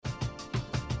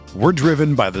We're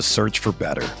driven by the search for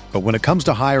better. But when it comes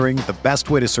to hiring, the best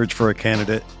way to search for a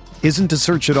candidate isn't to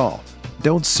search at all.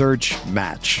 Don't search,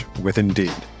 match with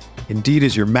Indeed. Indeed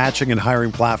is your matching and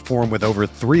hiring platform with over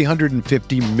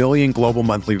 350 million global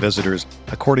monthly visitors,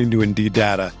 according to Indeed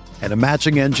data, and a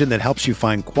matching engine that helps you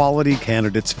find quality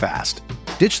candidates fast.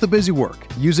 Ditch the busy work.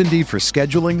 Use Indeed for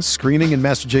scheduling, screening, and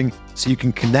messaging so you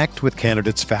can connect with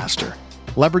candidates faster.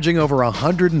 Leveraging over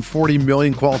 140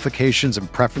 million qualifications and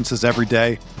preferences every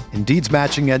day, Indeed's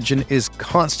matching engine is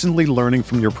constantly learning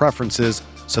from your preferences,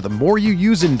 so the more you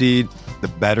use Indeed, the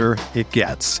better it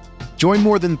gets. Join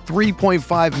more than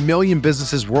 3.5 million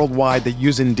businesses worldwide that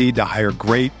use Indeed to hire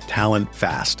great talent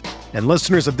fast. And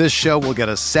listeners of this show will get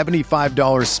a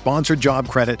 $75 sponsored job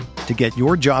credit to get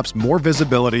your jobs more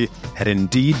visibility at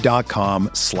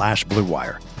Indeed.com/Blue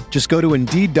Wire. Just go to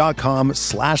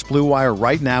Indeed.com/Blue Wire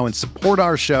right now and support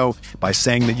our show by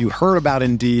saying that you heard about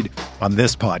Indeed on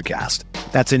this podcast.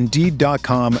 That's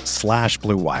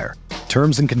Indeed.com/Blue Wire.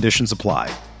 Terms and conditions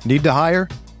apply. Need to hire?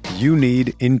 You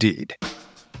need Indeed.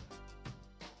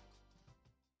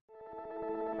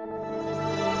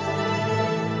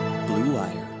 Blue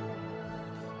Wire.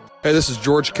 Hey, this is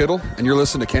George Kittle, and you're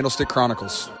listening to Candlestick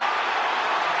Chronicles.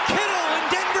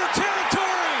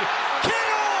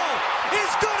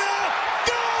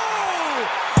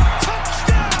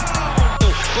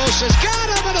 Has got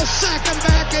him and a sack him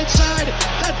back inside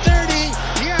the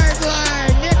 30-yard line.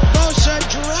 Nick Bosa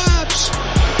drops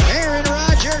Aaron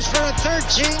Rodgers for a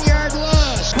 13-yard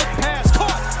loss. Quick pass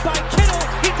caught by Kittle.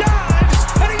 He dives,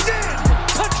 and he's in.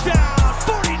 Touchdown,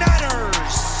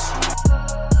 49ers.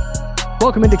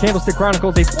 Welcome into Candlestick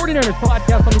Chronicles, a 49ers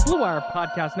podcast on the Blue Wire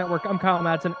Podcast Network. I'm Kyle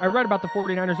Madsen. I write about the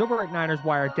 49ers over at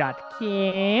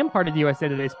NinersWire.com, part of the USA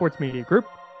Today Sports Media Group.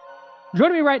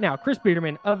 Joining me right now, Chris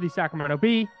Biederman of the Sacramento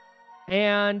Bee.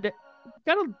 And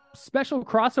got a special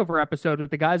crossover episode with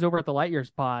the guys over at the Light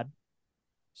Years Pod.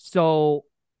 So,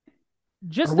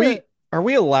 are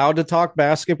we allowed to talk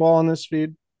basketball on this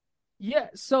feed? Yeah,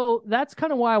 so that's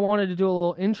kind of why I wanted to do a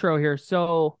little intro here.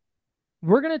 So,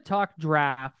 we're going to talk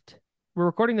draft. We're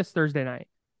recording this Thursday night.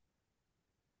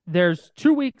 There's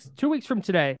 2 weeks from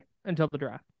today until the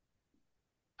draft.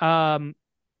 We're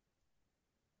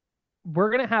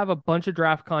going to have a bunch of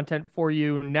draft content for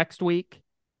you next week.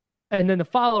 And then the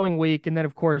following week, and then,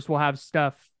 of course, we'll have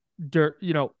stuff,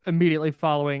 immediately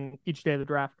following each day of the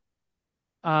draft.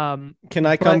 Can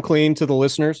I come clean to the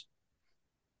listeners?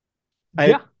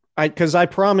 Yeah. Because I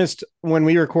promised when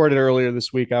we recorded earlier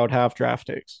this week, I would have draft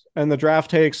takes. And the draft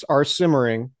takes are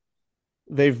simmering.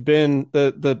 They've been,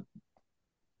 the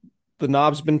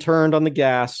knob's been turned on the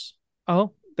gas.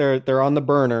 Oh. They're on the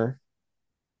burner.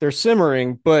 They're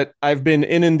simmering, but I've been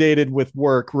inundated with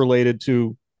work related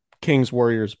to Kings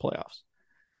Warriors playoffs,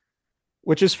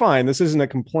 which is fine. This isn't a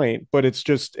complaint, but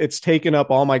it's taken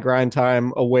up all my grind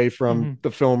time away from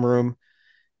the film room.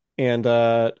 And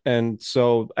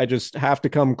so I just have to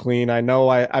come clean. I know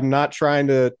I'm not trying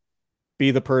to be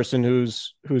the person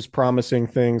who's promising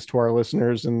things to our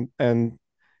listeners, and I'm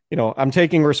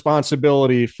taking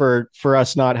responsibility for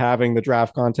us not having the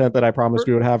draft content that I promised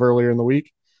we would have earlier in the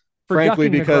week. Frankly,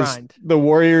 because the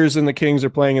Warriors and the Kings are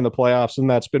playing in the playoffs, and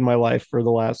that's been my life for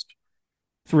the last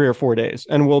 3 or 4 days,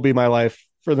 and will be my life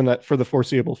for the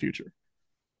foreseeable future.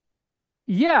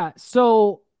 Yeah,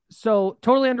 so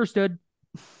totally understood.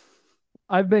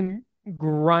 I've been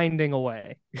grinding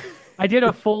away. I did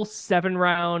a full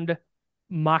 7-round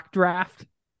mock draft.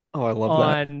 Oh, I love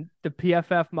on the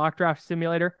PFF mock draft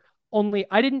simulator. Only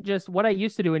I didn't what I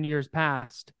used to do in years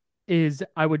past is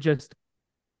I would just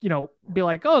be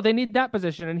like, oh, they need that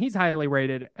position and he's highly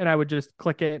rated. And I would just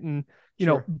click it and,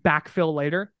 backfill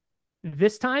later.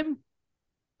 This time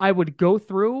I would go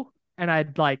through and I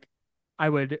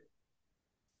would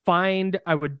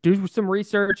do some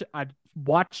research. I'd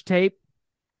watch tape,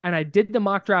 and I did the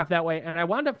mock draft that way. And I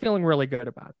wound up feeling really good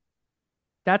about it.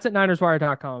 That's at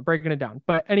NinersWire.com, breaking it down.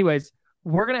 But anyways,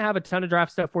 we're going to have a ton of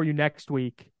draft stuff for you next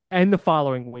week and the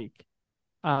following week.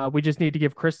 We just need to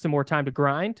give Chris some more time to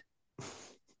grind.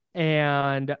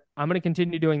 And I'm going to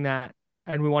continue doing that.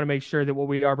 And we want to make sure that what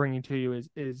we are bringing to you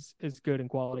is good and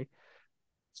quality.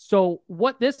 So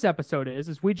what this episode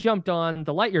is we jumped on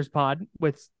the Light Years Pod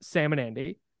with Sam and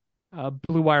Andy,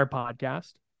 Blue Wire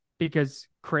podcast, because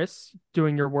Chris,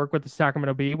 doing your work with the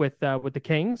Sacramento Bee with the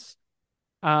Kings,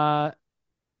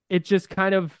 it just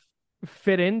kind of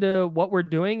fit into what we're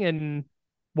doing and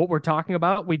what we're talking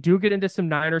about. We do get into some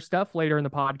Niner stuff later in the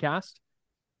podcast,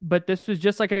 but this was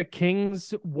just like a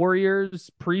Kings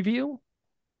Warriors preview.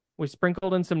 We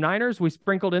sprinkled in some Niners. We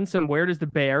sprinkled in some where does the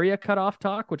Bay Area cut off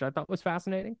talk, which I thought was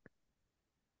fascinating.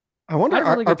 I wonder,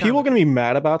 are people going to be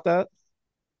mad about that?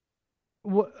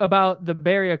 About the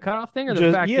Bay Area cutoff thing, or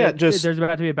the fact that there's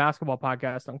about to be a basketball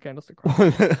podcast on Candlestick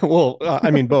Chronicles? Well, I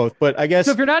mean both, but I guess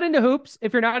so if you're not into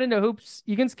hoops,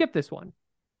 you can skip this one.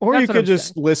 Or you could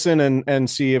just listen and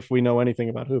see if we know anything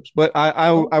about hoops. But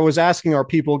I was asking, are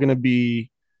people going to be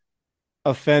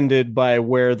offended by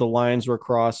where the lines were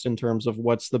crossed in terms of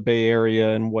what's the Bay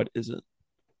Area and what isn't?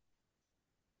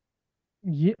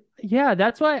 Yeah,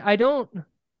 that's why I don't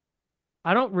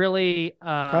really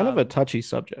kind of a touchy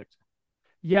subject.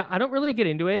 Yeah, I don't really get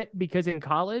into it because in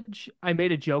college I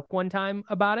made a joke one time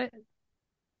about it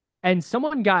and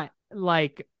someone got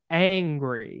like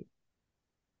angry.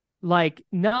 Like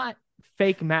not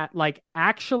fake mad, like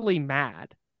actually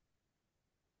mad.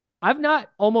 I've not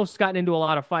almost gotten into a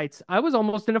lot of fights. I was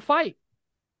almost in a fight.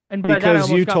 And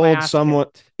because you told someone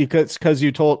because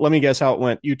you told, let me guess how it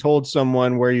went. You told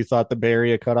someone where you thought the Bay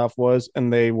Area cutoff was,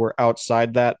 and they were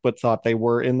outside that, but thought they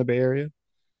were in the Bay Area.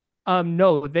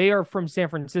 No, they are from San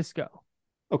Francisco.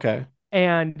 Okay.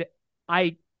 And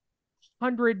I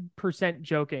 100%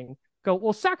 joking go,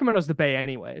 well, Sacramento's the Bay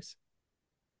anyways.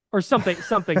 Or something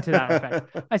to that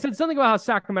effect. I said something about how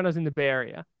Sacramento's in the Bay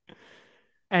Area.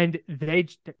 And they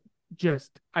just, they're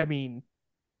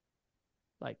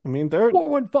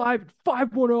 415,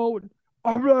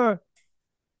 510.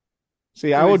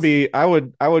 See, I would be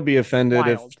offended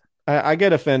wild. If I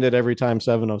get offended every time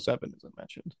 707 isn't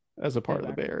mentioned as a part of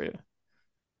the Bay Area.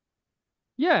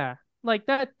 Yeah, like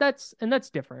that's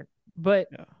different. But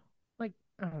like,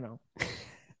 I don't know.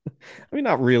 I mean,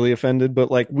 not really offended,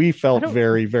 but like we felt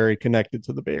very, very connected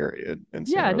to the Bay Area. And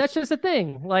that's just the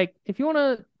thing. Like, if you want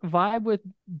to vibe with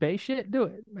Bay shit, do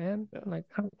it, man. Yeah. Like,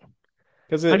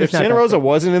 because if Santa Rosa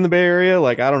wasn't in the Bay Area,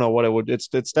 like I don't know what it would. It's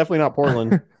definitely not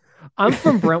Portland. I'm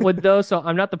from Brentwood though, so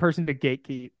I'm not the person to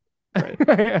gatekeep.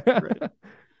 Right.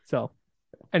 So,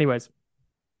 anyways,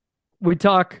 we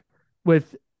talk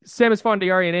with Sam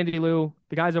Esfandiari and Andy Liu,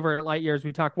 the guys over at Light Years.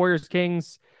 We talk Warriors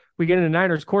Kings. We get into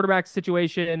Niners quarterback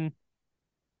situation.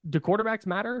 Do quarterbacks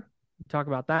matter? We talk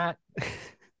about that.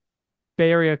 Bay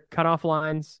Area cutoff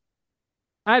lines.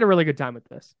 I had a really good time with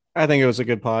this. I think it was a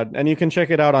good pod, and you can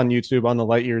check it out on YouTube on the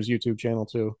Light Years YouTube channel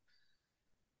too.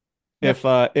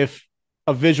 Yep. If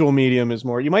a visual medium is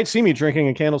more, you might see me drinking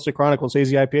a Candlestick Chronicles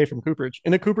hazy IPA from Cooperage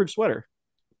in a Cooperage sweater.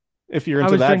 If you're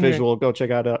into that visual, go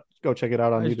check it out on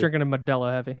YouTube. I was drinking a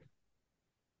Modelo Heavy.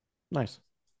 Nice.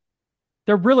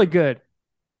 They're really good.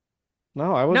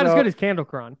 No, I was not as good as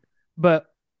Candlecron, but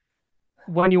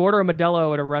when you order a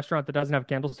Modelo at a restaurant that doesn't have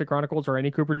Candlestick Chronicles or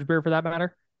any Cooperage beer for that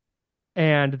matter,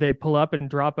 and they pull up and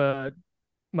drop a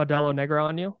Modelo Negro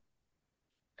on you,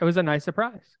 it was a nice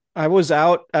surprise. I was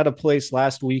out at a place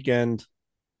last weekend,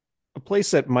 a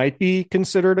place that might be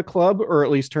considered a club or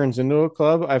at least turns into a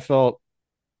club. I felt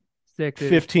sick,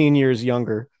 15 years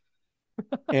younger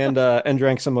and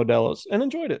drank some Modelos and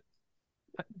enjoyed it.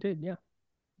 I did, yeah.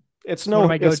 It's no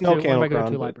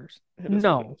Candlecron.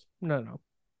 No.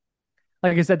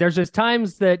 Like I said, there's just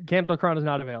times that Candlecron is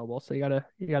not available, so you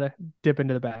gotta dip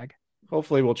into the bag.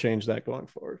 Hopefully, we'll change that going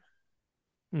forward.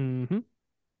 Mm-hmm.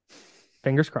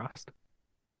 Fingers crossed.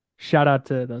 Shout out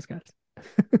to those guys.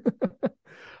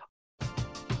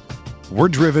 We're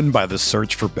driven by the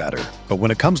search for better, but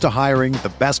when it comes to hiring,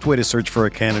 the best way to search for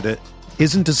a candidate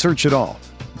isn't to search at all.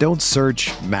 Don't search.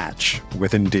 Match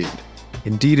with Indeed.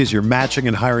 Indeed is your matching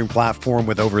and hiring platform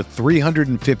with over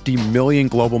 350 million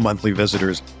global monthly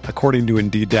visitors, according to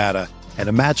Indeed data, and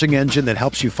a matching engine that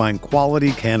helps you find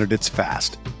quality candidates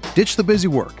fast. Ditch the busy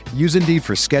work. Use Indeed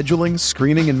for scheduling,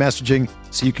 screening, and messaging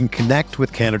so you can connect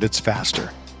with candidates faster.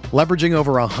 Leveraging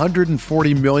over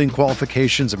 140 million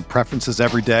qualifications and preferences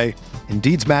every day,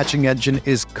 Indeed's matching engine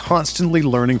is constantly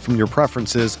learning from your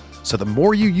preferences, so the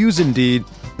more you use Indeed,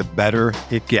 the better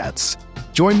it gets.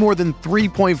 Join more than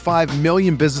 3.5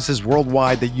 million businesses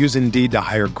worldwide that use Indeed to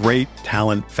hire great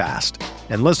talent fast.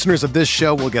 And listeners of this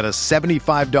show will get a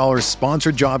 $75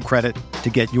 sponsored job credit to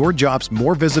get your jobs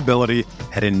more visibility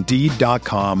at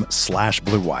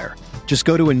Indeed.com/Blue Wire. Just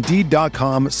go to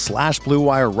Indeed.com/Blue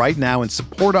Wire right now and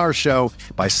support our show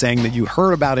by saying that you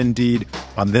heard about Indeed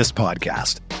on this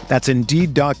podcast. That's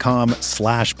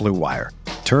Indeed.com/Blue Wire.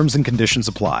 Terms and conditions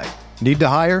apply. Need to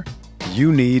hire?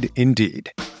 You need Indeed.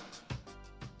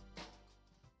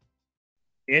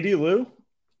 Andy Liu,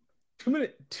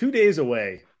 2 days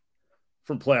away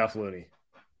from playoff Looney.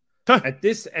 At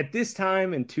this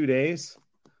time in 2 days,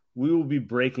 we will be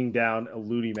breaking down a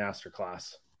Looney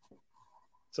masterclass.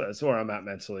 So that's where I'm at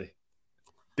mentally.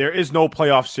 There is no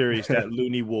playoff series that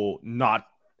Looney will not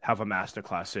have a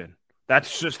masterclass in.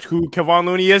 That's just who Kevon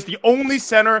Looney is. The only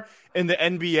center in the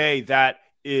NBA that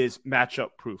is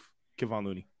matchup proof. Kevon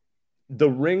Looney. The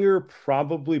Ringer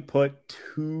probably put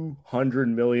 200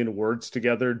 million words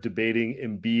together debating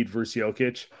Embiid versus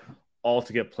Jokic, all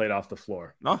to get played off the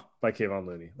floor by Kevon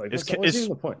Looney. Like, what's even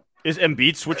the point? Is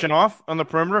Embiid switching off on the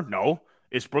perimeter? No.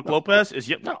 Is Brook Lopez?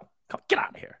 No. Get out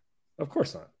of here. Of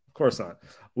course not. Of course not.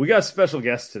 We got special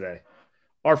guests today.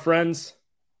 Our friends,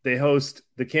 they host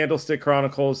the Candlestick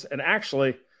Chronicles, and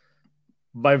actually,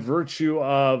 by virtue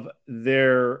of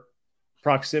their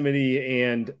proximity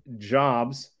and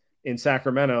jobs in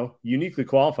Sacramento, uniquely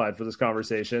qualified for this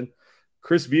conversation.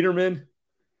 Chris Biederman,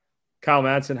 Kyle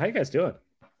Madsen, how you guys doing?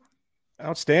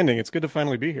 Outstanding. It's good to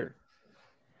finally be here.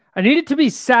 I need it to be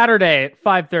Saturday at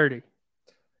 5:30.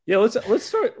 Yeah,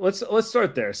 let's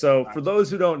start there. So for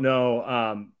those who don't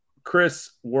know,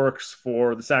 Chris works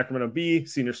for the Sacramento Bee,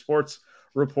 senior sports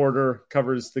reporter,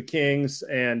 covers the Kings,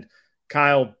 and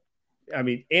Kyle, I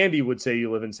mean, Andy would say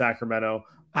you live in Sacramento.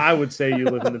 I would say you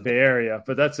live in the Bay Area,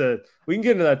 but we can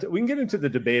get into that. We can get into the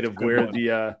debate of where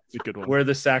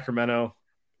the Sacramento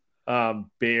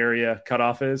Bay Area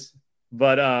cutoff is.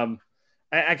 But I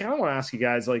kind of want to ask you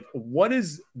guys, like, what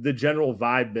is the general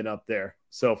vibe been up there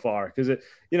so far? Because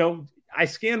I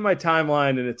scanned my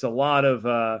timeline and it's a lot of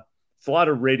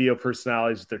radio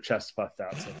personalities with their chests puffed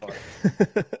out so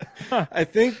far. I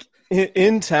think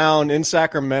in town in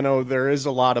Sacramento there is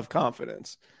a lot of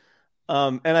confidence.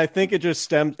 And I think it just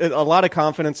stemmed a lot of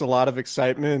confidence, a lot of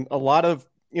excitement, a lot of,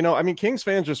 Kings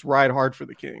fans just ride hard for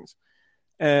the Kings.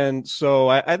 And so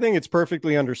I think it's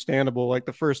perfectly understandable. Like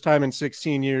the first time in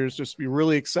 16 years, just be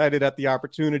really excited at the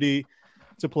opportunity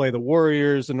to play the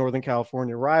Warriors, the Northern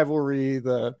California rivalry,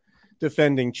 the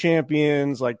defending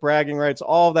champions, like bragging rights,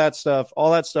 all that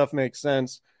stuff makes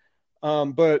sense.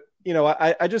 But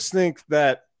I just think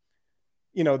that,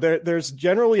 there's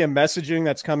generally a messaging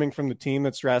that's coming from the team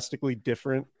that's drastically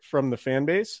different from the fan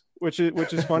base, which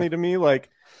is funny to me. Like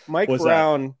Mike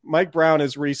Brown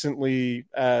is recently,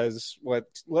 as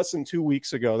less than 2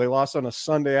 weeks ago, they lost on a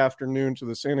Sunday afternoon to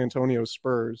the San Antonio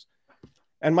Spurs.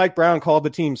 And Mike Brown called the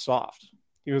team soft.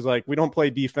 He was like, we don't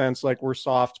play defense, like we're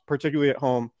soft, particularly at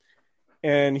home.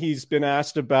 And he's been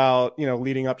asked about,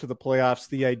 leading up to the playoffs,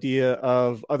 the idea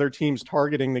of other teams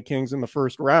targeting the Kings in the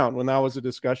first round, when that was a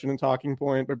discussion and talking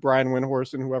point with Brian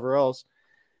Windhorst and whoever else.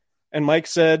 And Mike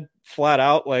said flat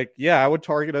out, like, yeah, I would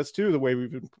target us too, the way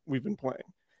we've been playing.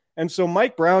 And so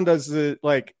Mike Brown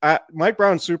Mike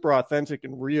Brown's super authentic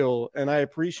and real, and I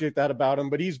appreciate that about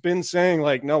him. But he's been saying,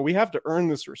 like, no, we have to earn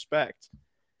this respect.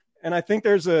 And I think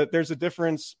there's a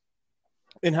difference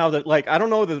in how that, like, I don't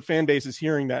know that the fan base is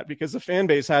hearing that, because the fan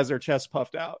base has their chest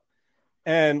puffed out,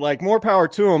 and like, more power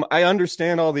to them. I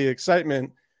understand all the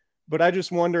excitement, but I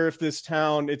just wonder if this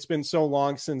town, it's been so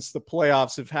long since the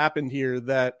playoffs have happened here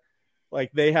that,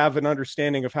 like, they have an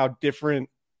understanding of how different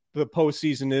the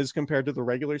postseason is compared to the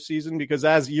regular season. Because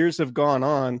as years have gone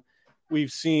on,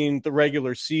 we've seen the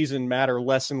regular season matter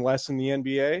less and less in the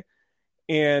NBA.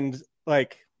 And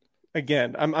like,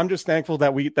 again, I'm just thankful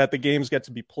that the games get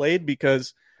to be played,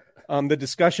 because the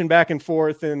discussion back and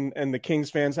forth and the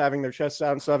Kings fans having their chests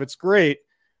out and stuff, it's great.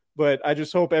 But I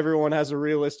just hope everyone has a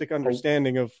realistic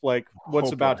understanding of like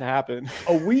what's about to happen.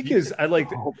 A week is a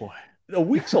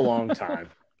week's a long time.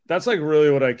 That's like really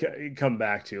what I come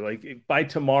back to. Like by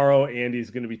tomorrow, Andy's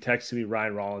going to be texting me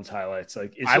Ryan Rollins highlights.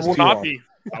 Like I will not be.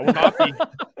 But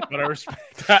I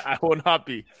respect that. I will not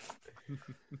be.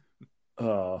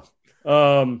 By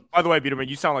the way, Biederman,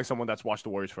 you sound like someone that's watched the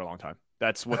Warriors for a long time.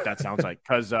 That's what that sounds like.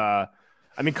 Because,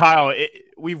 Kyle,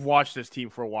 we've watched this team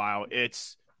for a while.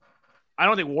 I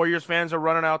don't think Warriors fans are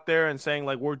running out there and saying,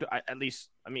 like,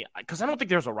 because I don't think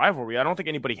there's a rivalry. I don't think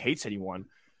anybody hates anyone.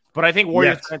 But I think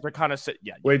Warriors fans are kind of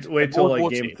wait till like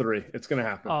game 3. It's going to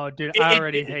happen. Oh, dude, I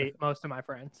already hate most of my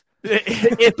friends.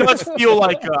 It does feel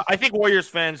like I think Warriors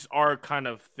fans are kind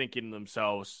of thinking to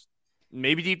themselves,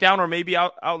 maybe deep down or maybe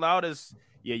out loud, is,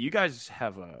 yeah, you guys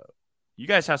have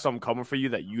something coming for you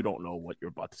that you don't know what you're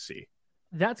about to see.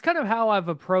 That's kind of how I've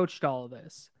approached all of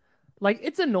this. Like,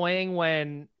 it's annoying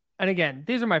when, and again,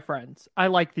 these are my friends. I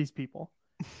like these people.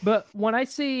 But when I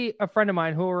see a friend of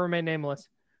mine who will remain nameless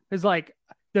is like,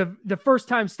 the first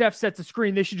time Steph sets a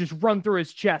screen, they should just run through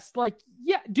his chest. Like,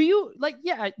 yeah, do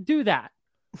that.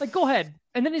 Like, go ahead.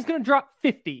 And then he's going to drop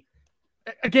 50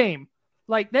 a game.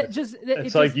 Like that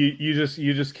it's like you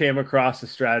just came across a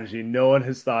strategy no one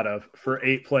has thought of for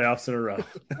 8 playoffs in a row.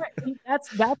 That's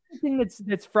the thing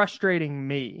that's frustrating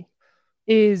me,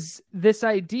 is this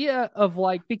idea of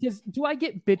like, because do I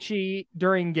get bitchy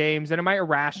during games and am I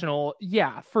irrational?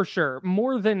 Yeah, for sure.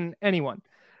 More than anyone.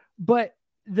 But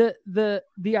the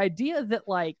idea that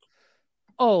like,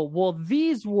 oh, well,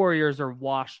 these Warriors are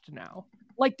washed now.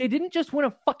 Like, they didn't just win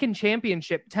a fucking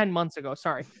championship 10 months ago.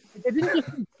 Sorry. They didn't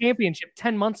just win a championship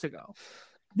 10 months ago.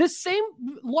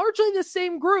 Largely the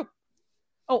same group.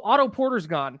 Oh, Otto Porter's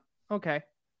gone. Okay.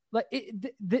 Like,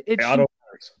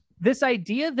 this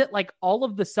idea that, like, all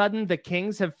of the sudden the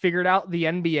Kings have figured out the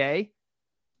NBA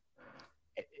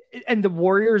and the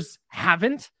Warriors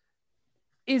haven't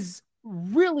is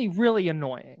really, really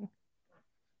annoying.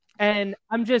 And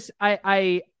I'm just,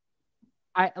 I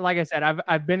like I said,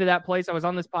 I've been to that place. I was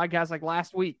on this podcast like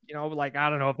last week, like, I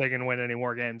don't know if they can win any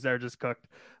more games. They're just cooked.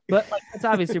 But like, it's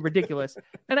obviously ridiculous.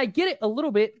 And I get it a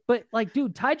little bit, but like,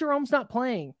 dude, Ty Jerome's not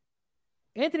playing.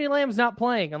 Anthony Lamb's not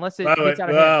playing unless it gets out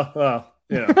of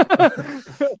hand.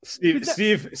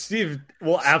 Steve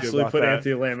will absolutely put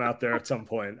Anthony Lamb out there at some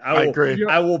point. I agree.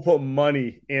 I will put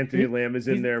money Anthony Lamb is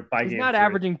in there by game. He's not 3.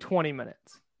 averaging 20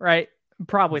 minutes, right?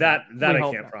 Probably that not.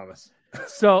 I can't promise.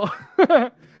 So,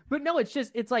 but no,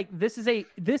 it's like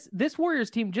this Warriors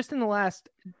team just in the last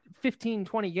 15,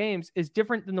 20 games is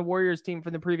different than the Warriors team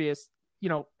from the previous,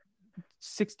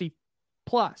 60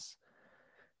 plus.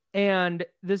 And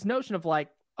this notion of like,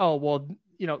 oh, well,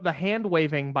 the hand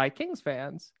waving by Kings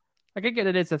fans, like, I get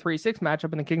it. It's a 3-6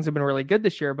 matchup and the Kings have been really good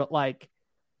this year, but like,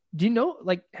 do you know,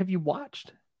 like, have you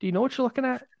watched? Do you know what you're looking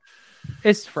at?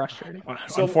 It's frustrating.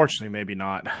 So, unfortunately, maybe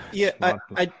not. Yeah.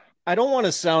 I don't want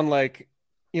to sound like,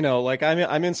 like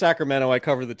I'm in Sacramento. I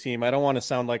cover the team. I don't want to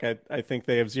sound like I think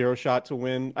they have zero shot to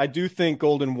win. I do think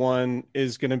Golden One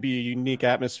is going to be a unique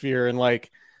atmosphere and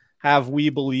like have we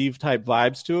believe type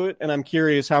vibes to it. And I'm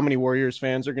curious how many Warriors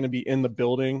fans are going to be in the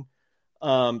building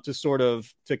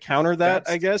to counter that.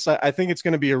 I guess I think it's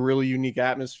going to be a really unique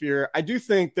atmosphere. I do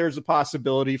think there's a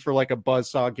possibility for like a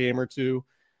buzzsaw game or two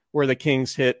where the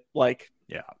Kings hit like,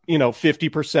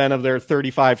 50% of their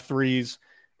 35 threes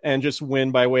and just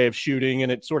win by way of shooting,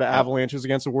 and it sort of avalanches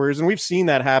against the Warriors. And we've seen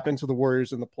that happen to the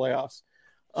Warriors in the playoffs.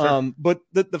 Sure. But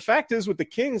the fact is with the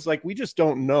Kings, like, we just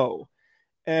don't know.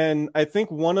 And I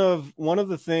think one of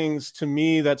the things to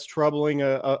me that's troubling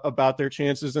about their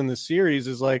chances in this series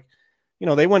is like,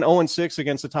 they went 0-6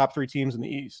 against the top 3 teams in the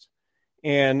East.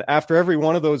 And after every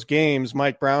one of those games,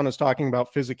 Mike Brown is talking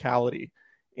about physicality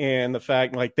and the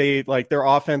fact like their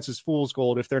offense is fool's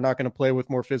gold if they're not going to play with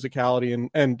more physicality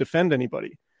and defend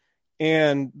anybody.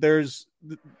 And there's,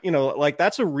 like,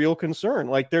 that's a real concern.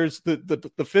 Like, there's the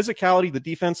physicality, the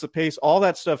defense, the pace, all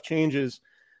that stuff changes.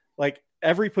 Like,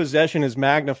 every possession is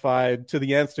magnified to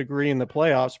the nth degree in the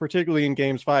playoffs, particularly in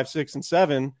games 5, 6, and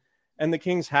 7. And the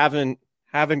Kings haven't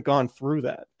gone through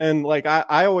that. And like,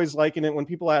 I always liken it when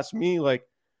people ask me, like,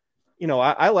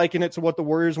 I liken it to what the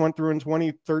Warriors went through in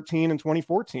 2013 and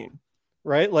 2014,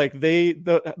 right? Like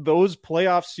those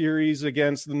playoff series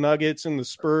against the Nuggets and the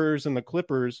Spurs and the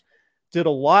Clippers did a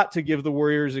lot to give the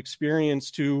Warriors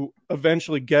experience to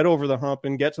eventually get over the hump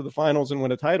and get to the finals and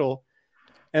win a title.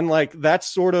 And like,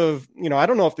 that's sort of, I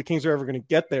don't know if the Kings are ever going to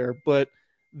get there, but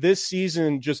this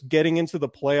season, just getting into the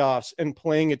playoffs and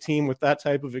playing a team with that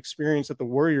type of experience that the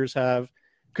Warriors have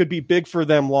could be big for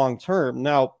them long term.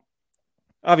 Now,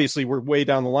 obviously we're way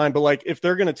down the line, but like, if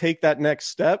they're going to take that next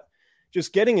step,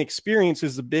 just getting experience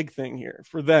is the big thing here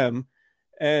for them.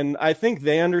 And I think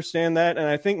they understand that. And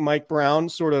I think Mike Brown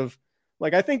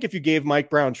I think if you gave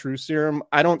Mike Brown true serum,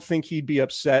 I don't think he'd be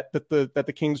upset that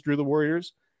the Kings drew the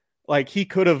Warriors. Like, he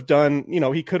could have done,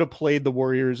 he could have played the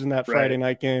Warriors in that Friday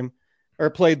night game, or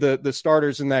played the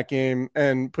starters in that game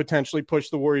and potentially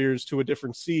pushed the Warriors to a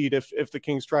different seed if the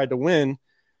Kings tried to win,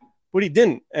 but he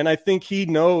didn't. And I think he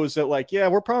knows that, like, yeah,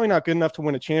 we're probably not good enough to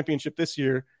win a championship this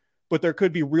year, but there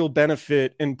could be real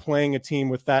benefit in playing a team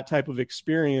with that type of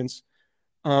experience.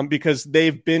 Because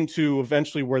they've been to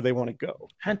eventually where they want to go.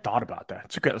 I hadn't thought about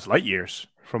that. It's light years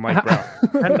from Mike Brown.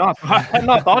 I had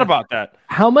not thought about that.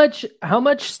 How much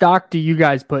stock do you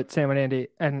guys put, Sam and Andy,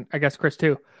 and I guess Chris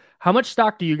too? How much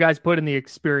stock do you guys put in the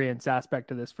experience aspect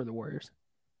of this for the Warriors?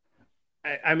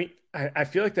 I mean, I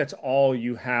feel like that's all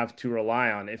you have to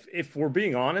rely on. If we're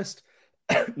being honest,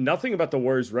 nothing about the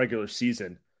Warriors' regular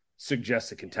season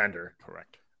suggests a contender.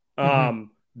 Correct.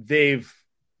 They've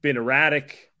been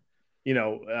erratic.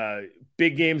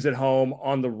 Big games at home.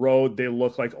 On the road, they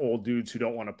look like old dudes who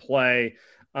don't want to play.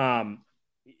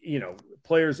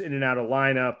 Players in and out of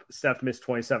lineup. Steph missed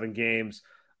 27 games.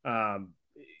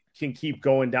 Can keep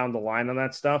going down the line on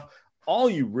that stuff. All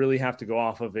you really have to go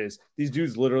off of is these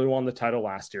dudes literally won the title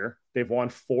last year. They've won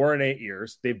 4 in 8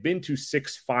 years. They've been to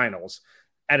 6 finals.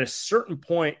 At a certain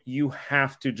point, you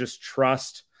have to just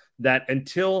trust that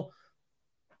until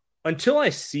I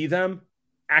see them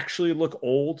actually look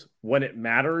old when it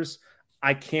matters,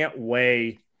 I can't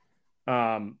weigh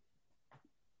a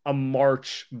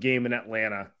March game in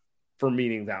Atlanta for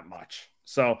meaning that much.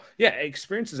 So yeah,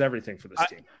 experience is everything for this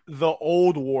team. The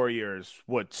old Warriors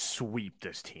would sweep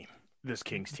this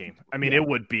Kings team. I mean, it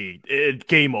would be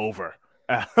game over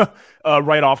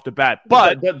right off the bat.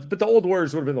 But the old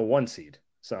Warriors would have been the 1 seed.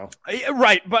 So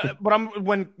right, but I'm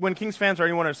when Kings fans or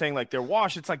anyone are saying like they're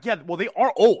washed, it's like, yeah, well, they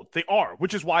are old. They are,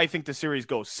 which is why I think the series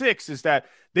goes 6, is that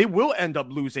they will end up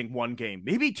losing 1 game,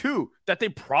 maybe 2, that they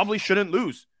probably shouldn't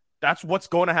lose. That's what's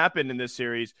going to happen in this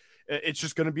series. It's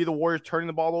just going to be the Warriors turning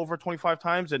the ball over 25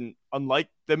 times, and unlike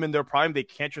them in their prime, they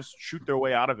can't just shoot their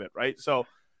way out of it, right? So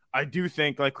I do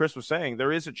think, like Chris was saying,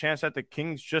 there is a chance that the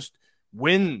Kings just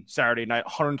win Saturday night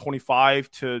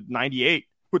 125-98.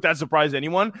 Would that surprise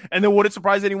anyone? And then would it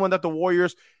surprise anyone that the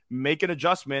Warriors make an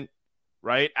adjustment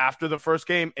right after the first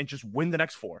game and just win the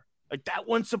next 4? Like, that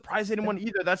wouldn't surprise anyone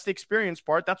either. That's the experience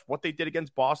part. That's what they did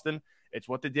against Boston. It's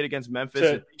what they did against Memphis.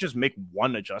 They just make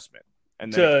one adjustment.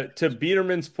 And then to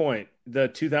Biederman's point, the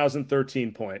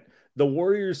 2013 point, the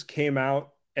Warriors came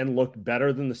out and looked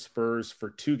better than the Spurs for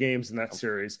 2 games in that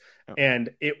series.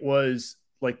 And it was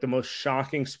like the most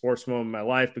shocking sports moment of my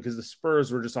life, because the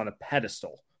Spurs were just on a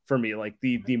pedestal for me, like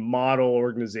the model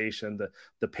organization,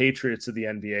 the Patriots of the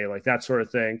NBA, like that sort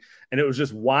of thing. And it was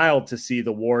just wild to see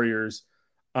the Warriors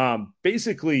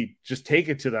basically just take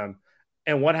it to them.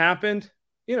 And what happened?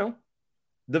 The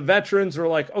veterans were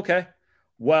like, okay,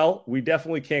 well, we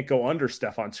definitely can't go under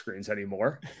Steph on screens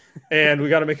anymore. And we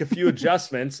got to make a few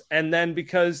adjustments. And then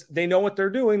because they know what they're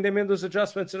doing, they made those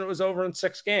adjustments and it was over in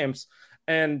 6 games.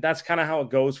 And that's kind of how it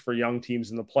goes for young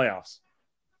teams in the playoffs.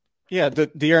 Yeah,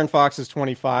 De'Aaron Fox is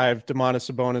 25.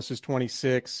 Domantas Sabonis is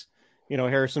 26.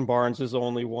 Harrison Barnes is the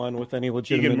only one with any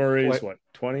legitimate. Keegan Murray is what,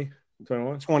 20,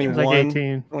 21? 21, like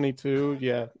 18. 22.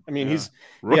 Yeah. I mean, Yeah.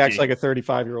 he acts like a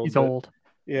 35-year-old. He's old.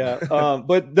 Yeah.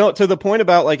 But no, to the point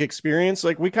about like experience,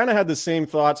 like we kind of had the same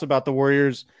thoughts about the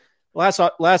Warriors.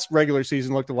 Last regular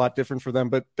season looked a lot different for them,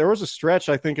 but there was a stretch,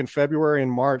 I think in February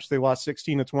and March, they lost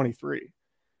 16-23.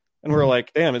 And we're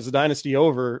like, damn, is the dynasty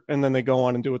over? And then they go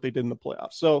on and do what they did in the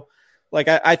playoffs. So like,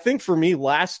 I think for me,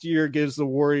 last year gives the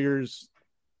Warriors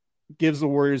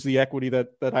the equity that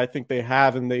I think they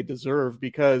have and they deserve,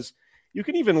 because you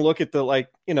can even look at the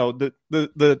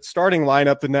starting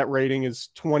lineup. The net rating is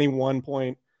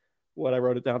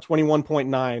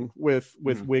 21.9 with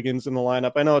Wiggins in the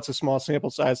lineup. I know it's a small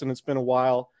sample size and it's been a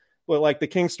while, but like the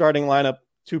Kings starting lineup,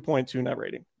 2.2 net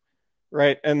rating,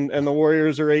 right? And the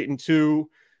Warriors are 8-2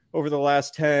 over the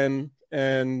last 10.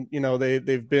 And,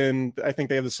 they've been, I think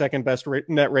they have the second best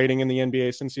net rating in the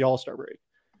NBA since the All-Star break.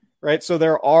 Right. So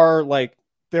there are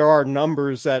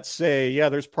numbers that say, yeah,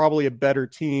 there's probably a better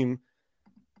team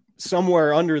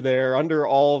somewhere under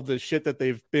all of the shit that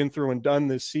they've been through and done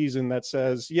this season that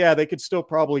says, yeah, they could still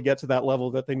probably get to that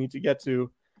level that they need to get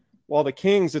to. While the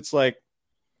Kings, it's like,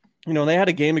 they had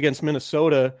a game against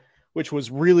Minnesota, which was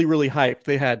really, really hyped.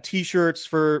 They had T-shirts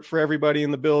for everybody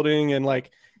in the building. And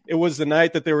like, it was the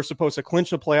night that they were supposed to clinch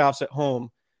the playoffs at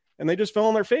home, and they just fell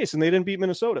on their face and they didn't beat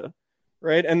Minnesota.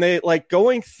 Right. And they like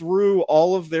going through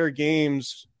all of their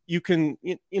games, you can,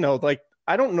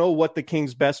 I don't know what the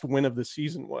Kings' best win of the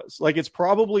season was. Like, it's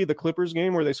probably the Clippers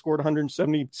game where they scored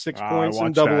 176 points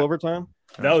in double overtime.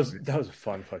 That was a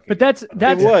fun fucking But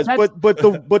game. it was.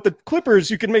 But the Clippers,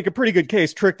 you can make a pretty good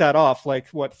case, trick that off like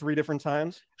 3 different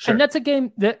times. Sure. And that's a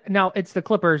game that now it's the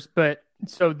Clippers, but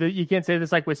you can't say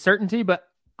this like with certainty, but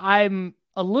I'm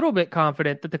a little bit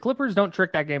confident that the Clippers don't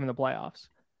trick that game in the playoffs.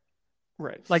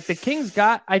 Right. Like the Kings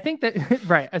I think that,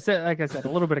 right. I said a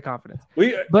little bit of confidence.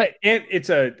 It's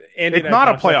not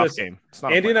a playoff game.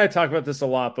 Andy and I talk about this a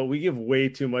lot, but we give way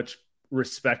too much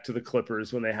respect to the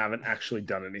Clippers when they haven't actually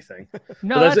done anything.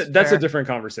 No, that's a different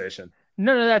conversation.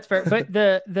 No, that's fair. But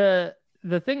the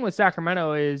thing with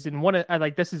Sacramento is,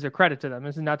 this is a credit to them.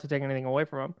 This is not to take anything away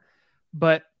from them,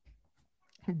 but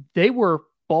they were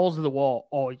balls to the wall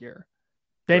all year.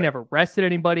 They never rested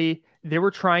anybody. They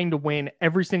were trying to win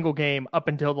every single game up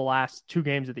until the last 2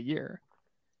 games of the year.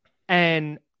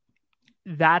 And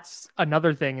that's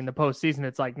another thing in the postseason.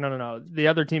 It's like, no. The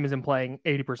other team isn't playing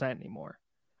 80% anymore.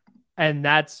 And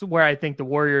that's where I think the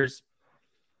Warriors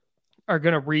are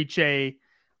going to reach I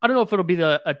don't know if it'll be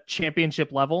a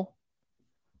championship level,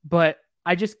 but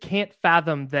I just can't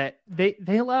fathom that they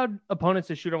allowed opponents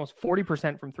to shoot almost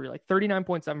 40% from 3, like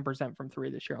 39.7% from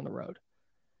 3 this year on the road.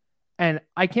 And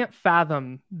I can't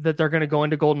fathom that they're going to go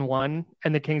into Golden 1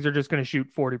 and the Kings are just going to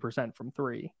shoot 40% from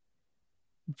 3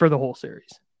 for the whole series.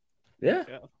 Yeah.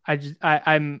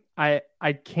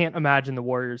 I can't imagine the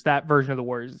Warriors, that version of the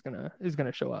Warriors is going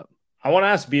to show up. I want to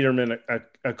ask Biederman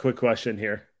a quick question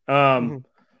here.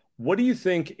 What do you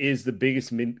think is the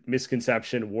biggest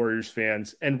misconception Warriors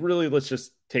fans, and really let's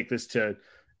just take this to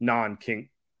non-King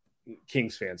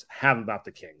Kings fans have about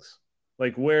the Kings?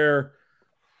 Like, what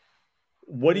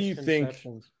do you think?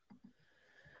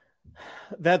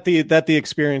 That the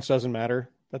experience doesn't matter,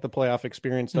 that the playoff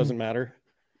experience doesn't matter.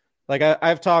 Like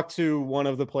I've talked to one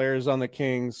of the players on the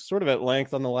Kings sort of at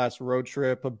length on the last road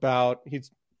trip about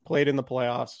he's played in the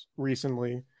playoffs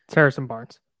recently. It's Harrison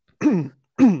Barnes. No,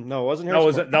 it wasn't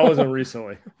Harrison That wasn't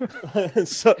recently.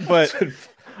 But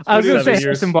I was going to say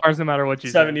Harrison Barnes no matter what you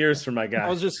 7 years for my guy.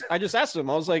 I just asked him.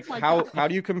 I was like, how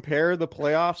do you compare the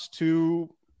playoffs to,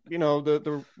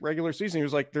 the regular season? He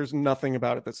was like, there's nothing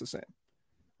about it that's the same.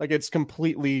 Like it's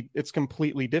completely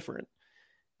different.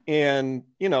 And,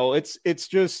 it's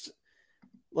just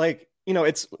like,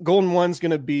 it's Golden One's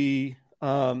going to be,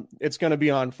 it's going to be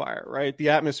on fire, right? The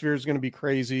atmosphere is going to be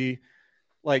crazy.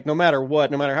 Like no matter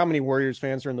how many Warriors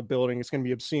fans are in the building, it's going to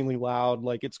be obscenely loud.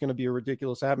 Like it's going to be a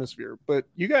ridiculous atmosphere. But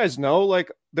you guys know,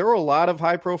 like there were a lot of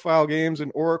high profile games in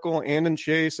Oracle and in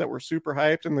Chase that were super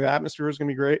hyped and the atmosphere was going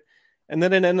to be great. And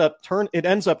then it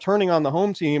ends up turning on the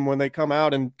home team when they come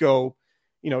out and go,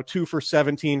 2 for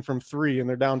 17 from 3 and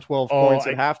they're down 12 points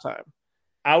at halftime.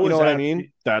 What I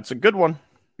mean? That's a good one.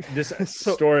 This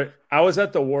story. I was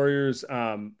at the Warriors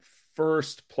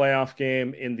first playoff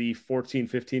game in the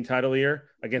 14-15 title year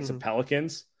against the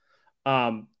Pelicans.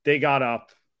 They got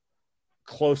up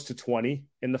close to 20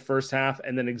 in the first half,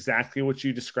 and then exactly what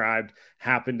you described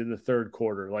happened in the third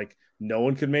quarter. Like no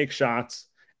one could make shots.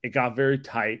 It got very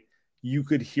tight. You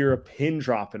could hear a pin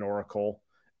drop in Oracle.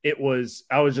 I was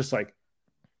just like,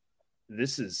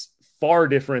 this is far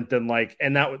different than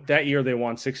and that year they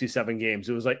won 67 games.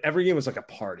 It was like every game was like a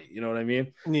party. You know what I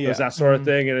mean? Yeah. It was that sort of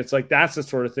thing. And it's like, that's the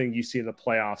sort of thing you see in the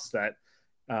playoffs that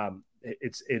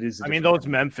it is. I mean, those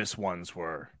Memphis ones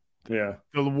were, the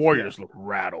Warriors looked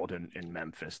rattled in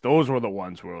Memphis. Those were the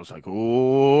ones where it was like,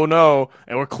 oh no.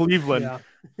 And we're Cleveland. Yeah.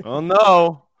 Oh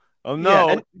no.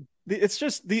 Yeah, and it's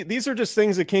just, these are just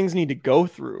things that Kings need to go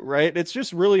through, right? It's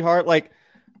just really hard. Like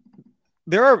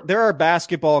there are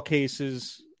basketball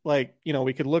cases. Like,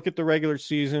 we could look at the regular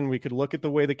season. We could look at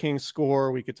the way the Kings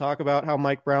score. We could talk about how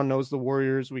Mike Brown knows the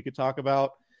Warriors. We could talk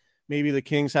about maybe the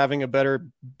Kings having a better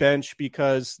bench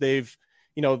because they've,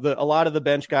 a lot of the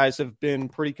bench guys have been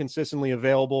pretty consistently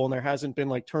available and there hasn't been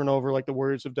like turnover like the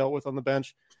Warriors have dealt with on the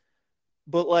bench.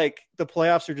 But like the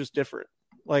playoffs are just different.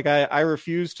 Like I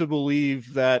refuse to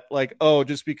believe that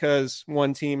just because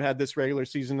one team had this regular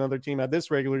season, another team had this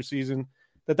regular season,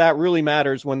 that really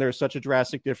matters when there's such a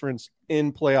drastic difference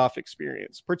in playoff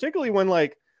experience, particularly when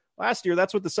last year,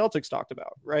 that's what the Celtics talked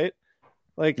about, right?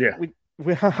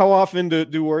 How often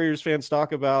do Warriors fans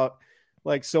talk about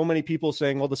so many people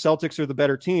saying, well, the Celtics are the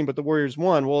better team, but the Warriors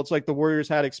won. Well, it's like the Warriors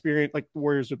had experience, like the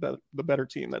Warriors are the better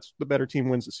team. That's the better team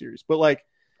wins the series. But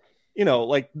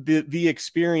the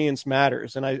experience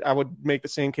matters. And I would make the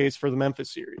same case for the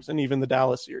Memphis series and even the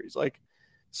Dallas series.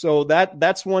 So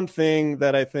that's one thing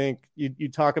that I think you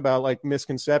talk about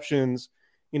misconceptions.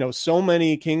 So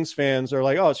many Kings fans are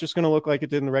like, oh, it's just going to look like it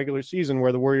did in the regular season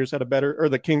where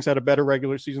the Kings had a better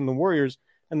regular season than Warriors.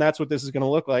 And that's what this is going to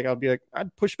look like.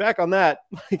 I'd push back on that.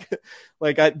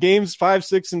 Games 5,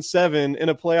 6, and 7 in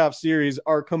a playoff series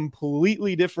are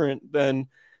completely different than,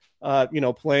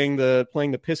 playing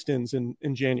the Pistons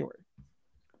in January.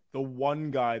 The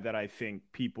one guy that I think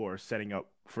people are setting up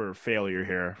for failure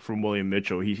here from William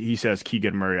Mitchell, he says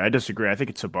Keegan Murray. I disagree. I think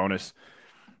it's Sabonis.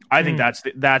 I think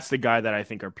that's the guy that I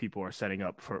think people are setting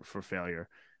up for failure.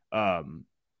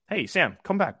 Hey Sam,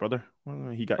 come back, brother.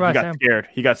 He got scared.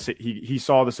 He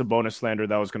saw the Sabonis slander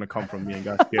that was going to come from me and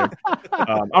got scared.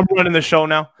 I'm running the show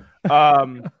now.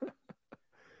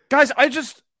 Guys,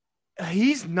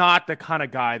 he's not the kind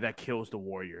of guy that kills the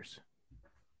Warriors.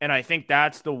 And I think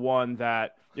that's the one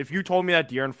that, if you told me that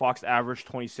De'Aaron Fox averaged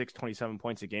 26, 27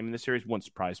 points a game in this series, wouldn't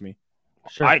surprise me.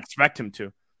 Sure. I expect him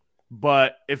to.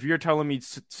 But if you're telling me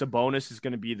Sabonis is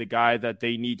going to be the guy that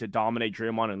they need to dominate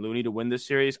Draymond and Looney to win this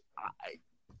series,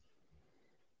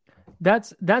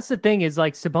 that's the thing is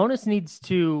Sabonis needs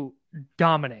to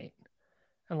dominate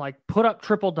and put up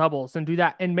triple doubles and do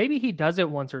that. And maybe he does it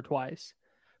once or twice.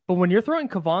 But when you're throwing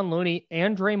Kevon Looney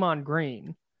and Draymond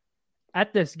Green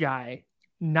at this guy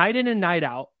night in and night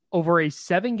out over a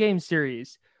 7-game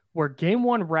series where game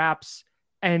 1 wraps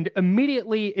and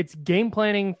immediately it's game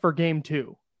planning for game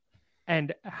 2.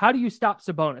 And how do you stop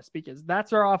Sabonis? Because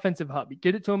that's our offensive hub. You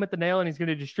get it to him at the nail and he's going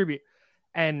to distribute.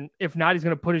 And if not, he's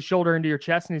going to put his shoulder into your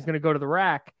chest and he's going to go to the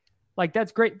rack.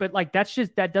 That's great. But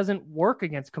that doesn't work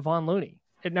against Kevon Looney.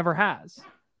 It never has.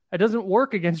 It doesn't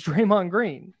work against Draymond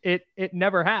Green. It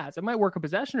never has. It might work a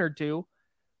possession or two,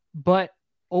 but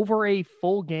over a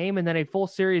full game and then a full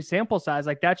series sample size,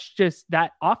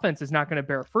 that offense is not going to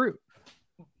bear fruit.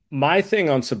 My thing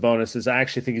on Sabonis is I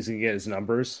actually think he's going to get his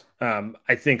numbers.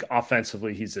 I think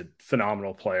offensively he's a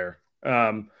phenomenal player.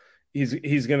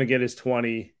 He's going to get his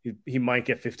 20. He might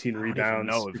get 15 rebounds. I don't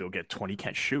know if he'll get 20.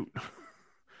 Can't shoot.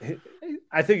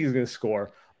 I think he's going to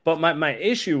score. But my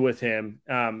issue with him,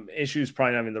 issue is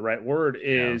probably not even the right word,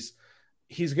 is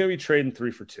he's going to be trading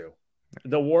 3 for 2.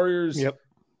 The Warriors,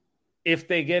 if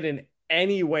they get in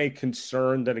any way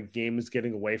concerned that a game is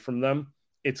getting away from them,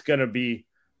 it's going to be,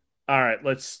 all right,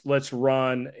 let's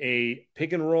run a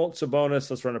pick and roll at Sabonis.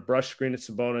 Let's run a brush screen at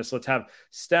Sabonis. Let's have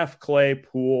Steph, Clay,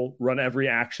 Poole run every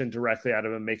action directly out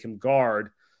of him, make him guard.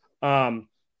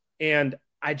 And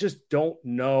I just don't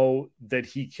know that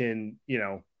he can,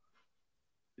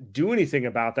 do anything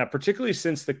about that, particularly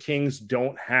since the Kings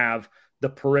don't have the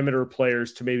perimeter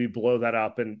players to maybe blow that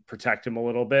up and protect him a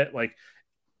little bit. Like,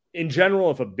 in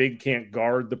general, if a big can't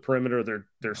guard the perimeter,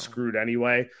 they're screwed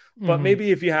anyway. But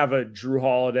maybe if you have a Drew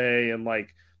Holiday and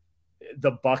like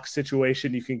the Bucks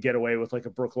situation, you can get away with like a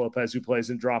Brook Lopez who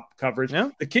plays in drop coverage. Yeah.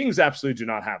 The Kings absolutely do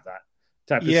not have that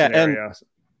type of scenario.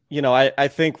 And, I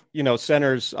think,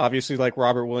 centers, obviously like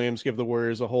Robert Williams, give the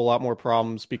Warriors a whole lot more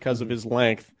problems because of his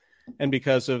length and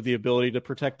because of the ability to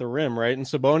protect the rim, right? And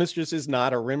Sabonis just is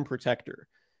not a rim protector.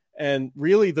 And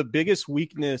really the biggest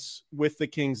weakness with the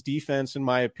Kings defense, in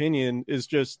my opinion, is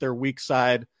just their weak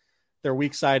side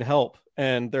help.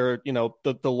 And their,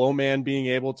 the low man being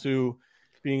able to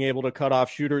cut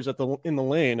off shooters in the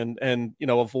lane and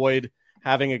avoid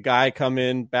having a guy come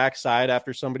in backside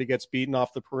after somebody gets beaten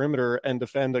off the perimeter and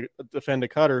defend a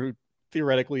cutter who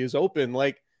theoretically is open.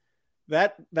 Like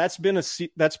that's been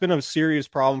a serious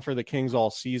problem for the Kings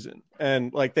all season.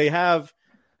 And like they have,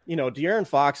 De'Aaron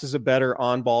Fox is a better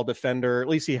on-ball defender. At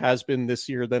least he has been this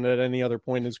year than at any other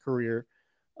point in his career.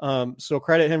 So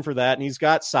credit him for that. And he's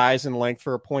got size and length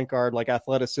for a point guard, like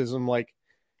athleticism. Like,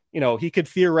 he could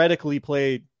theoretically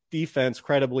play defense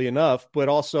credibly enough, but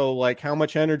also like how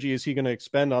much energy is he going to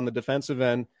expend on the defensive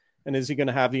end? And is he going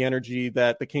to have the energy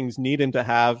that the Kings need him to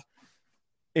have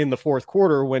in the fourth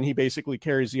quarter when he basically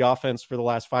carries the offense for the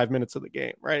last 5 minutes of the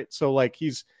game? Right. So like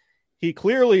he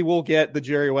clearly will get the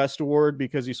Jerry West Award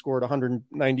because he scored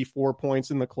 194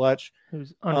 points in the clutch,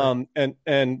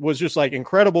 and was just like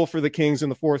incredible for the Kings in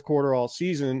the fourth quarter all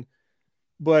season.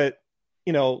 But,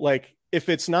 like if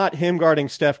it's not him guarding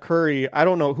Steph Curry, I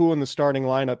don't know who in the starting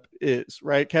lineup is,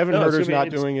 right? Kevin Huerter's not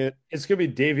doing it. It's going to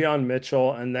be Davion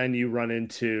Mitchell, and then you run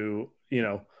into,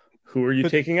 who are you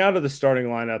taking out of the starting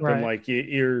lineup? Right. And like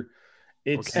you're –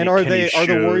 are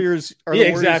the Warriors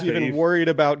even worried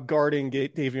about guarding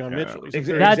Davion Mitchell?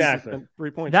 Exactly.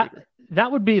 3-point shooter.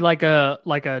 That would be like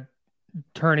a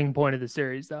turning point of the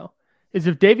series, though. Is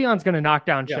if Davion's going to knock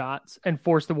down shots and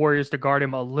force the Warriors to guard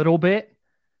him a little bit,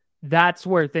 that's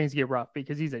where things get rough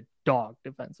because he's a dog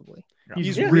defensively.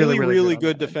 He's really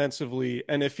good defensively,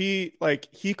 and if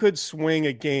he could swing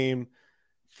a game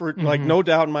for no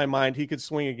doubt in my mind, he could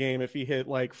swing a game if he hit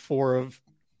like 4 of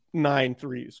 9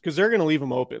 threes, because they're going to leave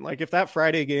him open. Like if that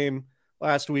Friday game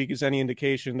last week is any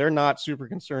indication, they're not super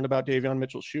concerned about Davion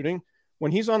Mitchell shooting.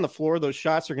 When he's on the floor, those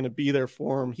shots are going to be there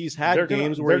for him. He's had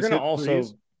games where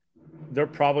they're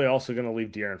probably also going to leave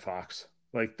De'Aaron Fox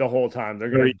like the whole time. They're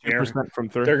going to dare from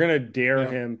 3. They're going to dare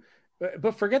him.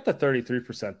 But forget the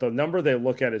 33%. The number they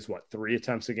look at is what, 3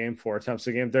 attempts a game, 4 attempps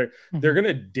a game. They're going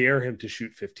to dare him to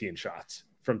shoot 15 shots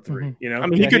from 3. I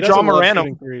mean, he could draw Morano.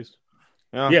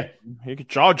 Yeah, he could.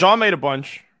 Jaw made a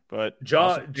bunch, but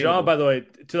Jaw. By the way,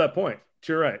 to that point,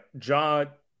 you're right. Jaw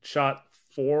shot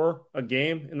 4 a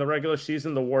game in the regular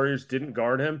season. The Warriors didn't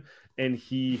guard him, and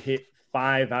he hit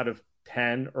 5 out of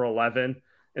 10 or 11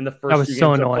 in the first. That was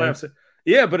so annoying.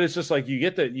 Yeah, but it's just like you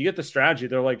get the strategy.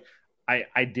 They're like,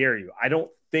 I dare you. I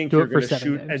don't think you're going to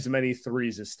shoot as many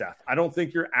threes as Steph. I don't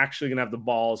think you're actually going to have the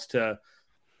balls to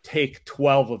take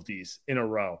 12 of these in a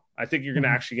row. I think you're going to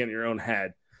actually get in your own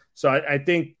head. So I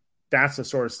think that's the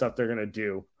sort of stuff they're going to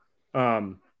do.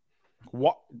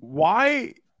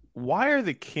 Why are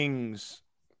the Kings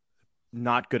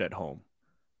not good at home?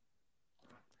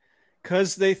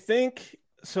 Because they think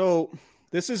so.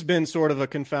 This has been sort of a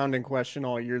confounding question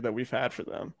all year that we've had for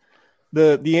them.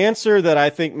 The answer that I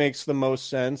think makes the most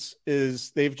sense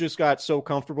is they've just got so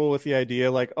comfortable with the idea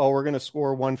like, oh, we're going to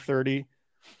score 130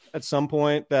 at some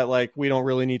point that like we don't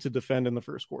really need to defend in the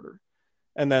first quarter.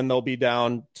 And then they'll be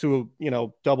down to,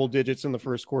 double digits in the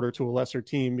first quarter to a lesser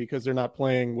team because they're not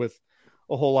playing with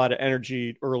a whole lot of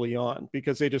energy early on,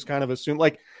 because they just kind of assume,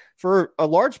 like, for a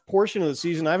large portion of the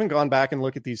season, I haven't gone back and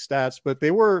looked at these stats, but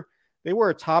they were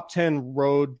a top 10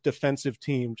 road defensive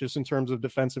team just in terms of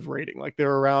defensive rating. Like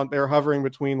they're hovering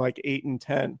between like 8 and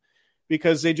 10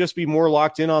 because they'd just be more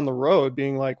locked in on the road,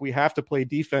 being like, we have to play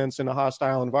defense in a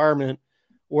hostile environment.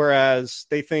 Whereas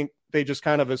they just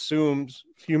kind of assumed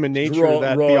human nature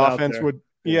that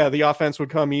the offense would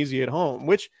come easy at home,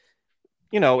 which,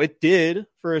 it did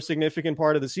for a significant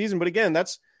part of the season. But again,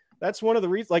 that's one of the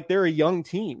reasons, like, they're a young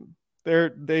team.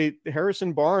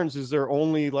 Harrison Barnes is their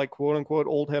only, like, quote unquote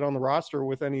old head on the roster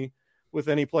with any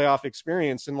playoff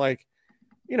experience. And, like,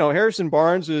 Harrison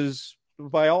Barnes is,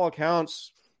 by all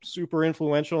accounts, super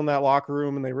influential in that locker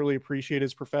room, and they really appreciate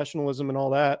his professionalism and all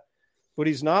that. But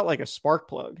he's not like a spark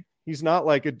plug. He's not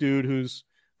like a dude who's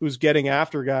getting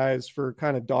after guys for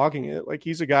kind of dogging it. Like,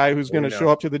 he's a guy who's going to show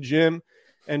up to the gym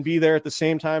and be there at the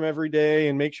same time every day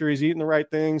and make sure he's eating the right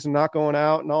things and not going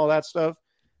out and all that stuff.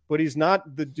 But he's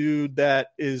not the dude that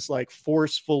is, like,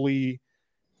 forcefully,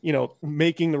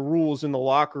 making the rules in the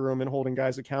locker room and holding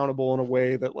guys accountable in a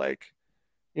way that, like,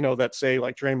 that, say,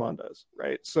 like Draymond does.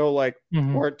 Right. So, like,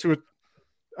 or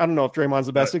I don't know if Draymond's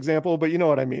the best example, but you know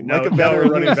what I mean. Now we're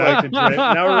running back to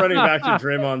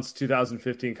Draymond's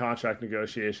 2015 contract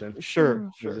negotiation. Sure.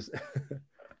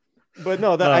 But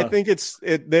no, I think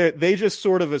they just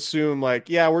sort of assume, like,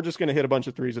 yeah, we're just going to hit a bunch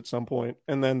of threes at some point,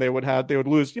 and then they would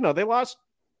lose.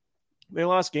 They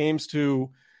lost games to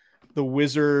the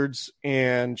Wizards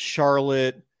and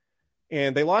Charlotte,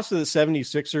 and they lost to the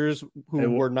 76ers,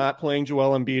 who were not playing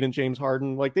Joel Embiid and James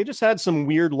Harden. Like, they just had some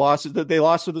weird losses. That they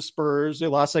lost to the Spurs. They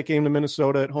lost that game to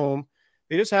Minnesota at home.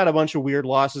 They just had a bunch of weird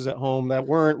losses at home that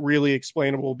weren't really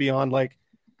explainable beyond, like,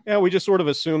 yeah, we just sort of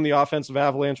assumed the offensive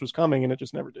avalanche was coming, and it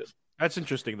just never did. That's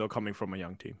interesting, though, coming from a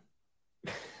young team.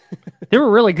 They were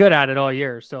really good at it all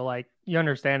year, so, like, you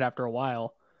understand after a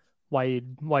while why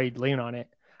you'd lean on it.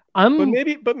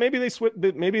 But maybe they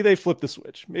flip the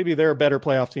switch. Maybe they're a better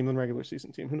playoff team than regular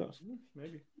season team. Who knows?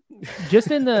 Maybe.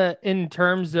 Just in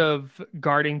terms of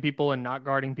guarding people and not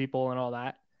guarding people and all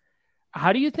that,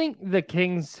 how do you think the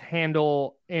Kings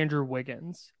handle Andrew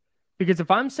Wiggins? Because if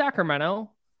I'm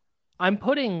Sacramento, I'm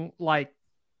putting, like,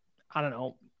 I don't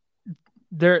know,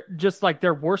 they're just like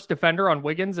their worst defender on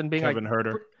Wiggins and being Kevin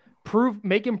Huerter.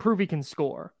 Make him prove he can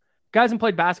score. Guy hasn't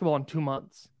played basketball in 2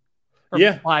 months. Or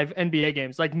 5 NBA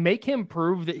games. Like, make him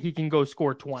prove that he can go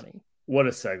score 20. What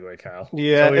a segue, Kyle.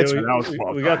 Yeah,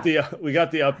 we got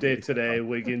the update today.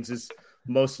 Wiggins is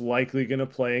most likely going to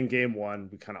play in game 1.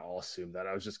 We kind of all assumed that.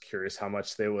 I was just curious how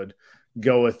much they would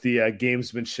go with the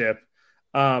gamesmanship.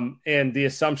 And the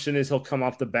assumption is he'll come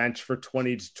off the bench for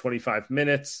 20 to 25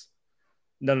 minutes.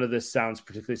 None of this sounds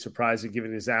particularly surprising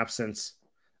given his absence.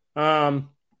 How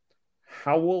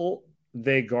will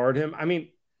they guard him? I mean,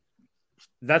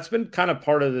 that's been kind of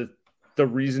part of the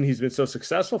reason he's been so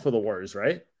successful for the Warriors,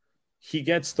 right? He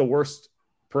gets the worst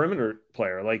perimeter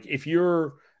player. Like, if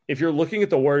you're looking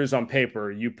at the Warriors on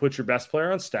paper, you put your best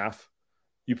player on Steph,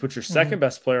 you put your second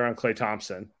best player on Klay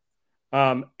Thompson,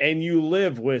 and you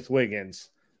live with Wiggins.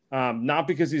 Not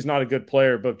because he's not a good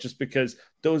player, but just because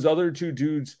those other two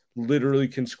dudes literally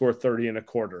can score 30 and a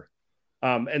quarter.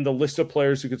 And the list of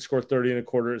players who could score 30 and a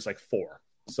quarter is like 4.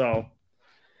 So,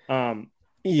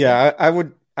 yeah,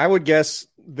 I would guess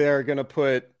they're going to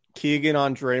put Keegan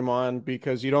on Draymond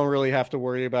because you don't really have to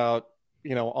worry about,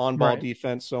 on-ball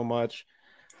defense so much.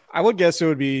 I would guess it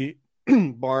would be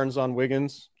Barnes on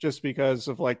Wiggins just because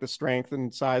of, like, the strength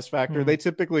and size factor. They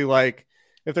typically, like,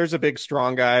 if there's a big,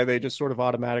 strong guy, they just sort of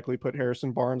automatically put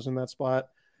Harrison Barnes in that spot.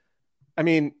 I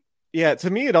mean, yeah, to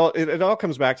me, it all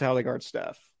comes back to how they guard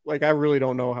Steph. Like, I really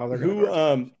don't know how they're going to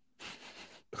guard Steph.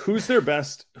 Who's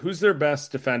their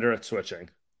best defender at switching?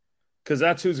 Because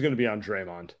that's who's going to be on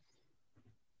Draymond.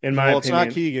 In my opinion, it's not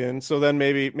Keegan. So then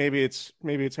maybe it's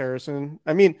Harrison.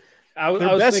 I mean, I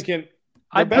was thinking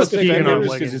their best defender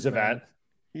because he's a vet.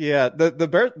 Yeah,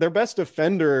 their best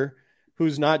defender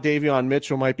who's not Davion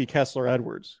Mitchell might be Kessler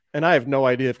Edwards, and I have no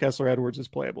idea if Kessler Edwards is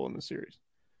playable in the series.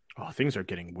 Oh, things are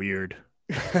getting weird.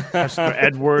 Kessler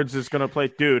Edwards is going to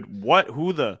play, dude. What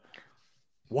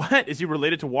is he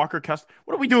related to Walker Kessler?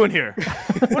 What are we doing here?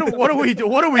 What are we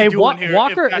doing here?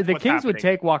 Walker, the Kings would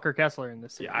take Walker Kessler in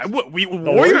this series. Yeah,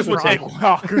 Warriors would take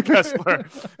Walker Kessler.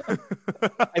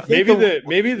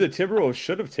 Maybe the Timberwolves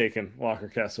should have taken Walker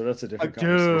Kessler. That's a different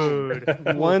conversation.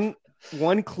 Dude.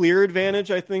 One clear advantage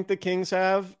I think the Kings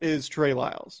have is Trey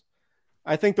Lyles.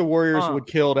 I think the Warriors would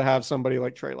kill to have somebody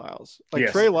like Trey Lyles.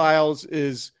 Trey Lyles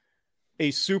is a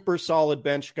super solid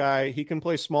bench guy. He can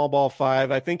play small ball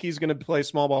 5. I think he's going to play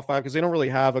small ball 5 because they don't really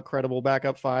have a credible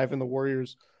backup 5, and the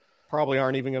Warriors probably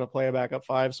aren't even going to play a backup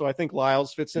 5. So I think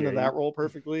Lyles fits into that role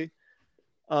perfectly.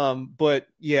 But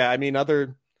yeah, I mean,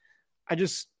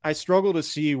 I struggle to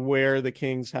see where the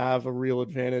Kings have a real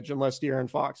advantage unless De'Aaron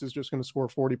Fox is just going to score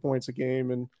 40 points a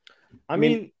game. And I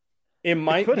mean, It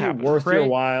might could be happen. worth your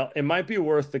while. It might be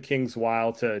worth the Kings'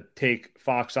 while to take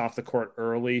Fox off the court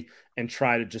early and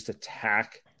try to just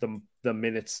attack the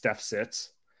minute Steph sits.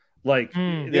 Like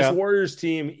this Warriors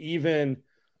team, even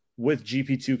with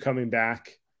GP2 coming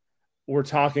back, we're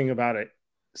talking about a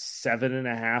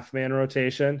 7.5 man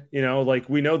rotation. You know, like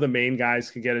we know the main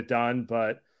guys can get it done,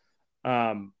 but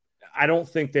I don't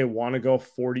think they want to go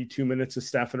 42 minutes of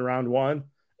Steph in round one.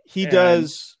 He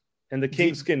does. And the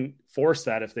Kings can force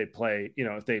that if they play,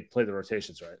 if they play the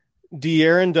rotations right.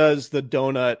 De'Aaron does the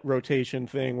donut rotation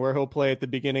thing where he'll play at the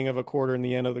beginning of a quarter and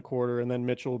the end of the quarter, and then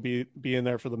Mitchell will be in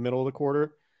there for the middle of the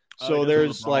quarter. So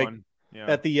there's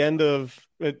at the end of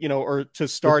or to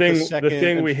start the second. The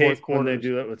thing we hate quarters, when they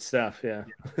do that with Steph, yeah.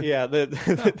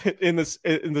 In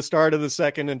the start of the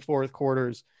second and fourth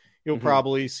quarters, you'll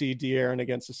probably see De'Aaron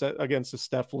against the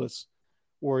Stephless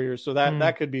Warriors. So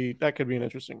that could be an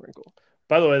interesting wrinkle.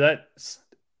 By the way,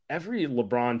 every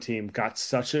LeBron team got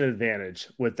such an advantage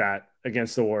with that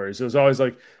against the Warriors. It was always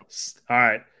like, all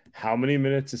right, how many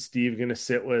minutes is Steve going to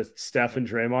sit with Steph and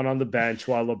Draymond on the bench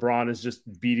while LeBron is just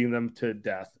beating them to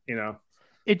death?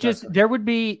 There would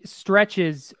be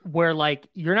stretches where like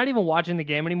you're not even watching the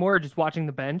game anymore, just watching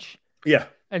the bench. Yeah,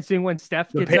 and seeing when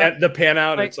Steph gets the pan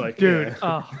out. It's like, dude,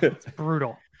 it's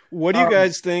brutal. What do you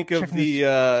guys think of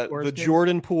the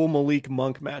Jordan Poole Malik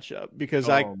Monk matchup? Because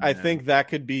I think that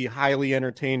could be highly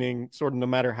entertaining, sort of no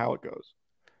matter how it goes.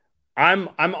 I'm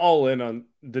all in on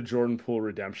the Jordan Poole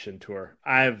redemption tour.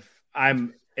 I'm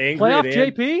angry playoff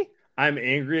at JP. I'm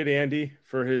angry at Andy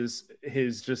for his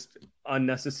just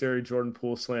unnecessary Jordan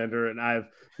Poole slander, and I've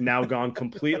now gone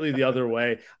completely the other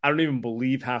way. I don't even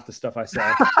believe half the stuff I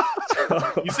said.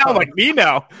 You sound like me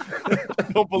now. I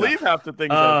don't believe half the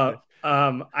things I say.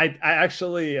 I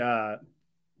actually I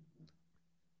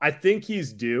think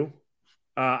he's due.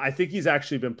 I think he's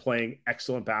actually been playing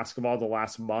excellent basketball the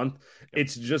last month.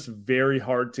 It's just very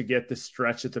hard to get the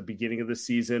stretch at the beginning of the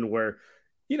season where,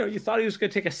 you thought he was going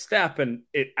to take a step and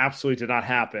it absolutely did not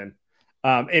happen.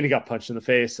 And he got punched in the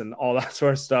face and all that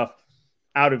sort of stuff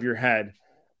out of your head.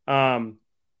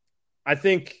 I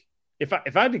think if I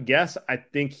had to guess, I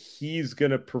think he's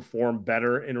going to perform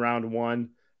better in round one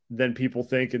than people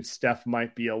think, and Steph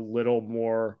might be a little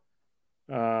more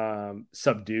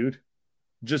subdued.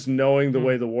 Just knowing the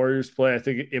way the Warriors play, I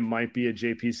think it might be a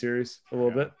JP series a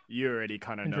little bit. You already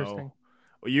kind of know.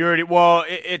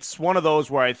 It's one of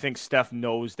those where I think Steph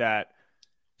knows that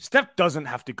Steph doesn't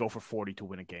have to go for 40 to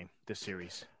win a game this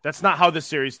series. That's not how this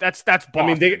series. That's Boston. I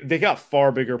mean, they got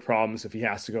far bigger problems if he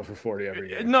has to go for 40 every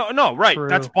game. No, right. True.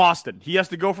 That's Boston. He has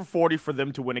to go for 40 for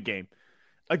them to win a game.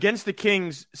 Against the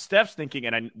Kings, Steph's thinking,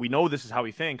 and we know this is how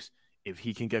he thinks, if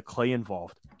he can get Klay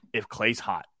involved, if Klay's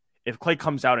hot, if Klay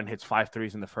comes out and hits 5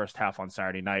 threes in the first half on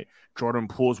Saturday night, Jordan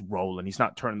Poole's rolling. He's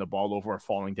not turning the ball over or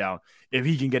falling down. If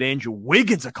he can get Andrew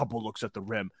Wiggins a couple looks at the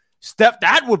rim, Steph,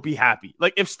 that would be happy.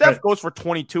 Like if Steph goes for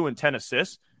 22 and 10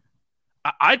 assists,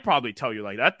 I'd probably tell you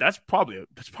like that. That's probably a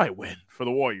win for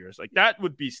the Warriors. Like that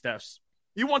would be Steph's.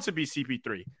 He wants to be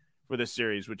CP3 for this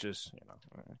series, which is,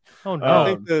 Oh no!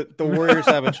 I think the Warriors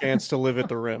have a chance to live at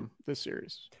the rim this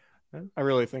series. I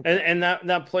really think, and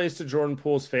that plays to Jordan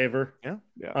Poole's favor. Yeah.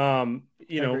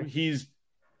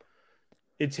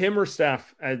 It's him or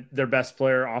Steph as their best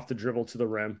player off the dribble to the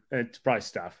rim. And it's probably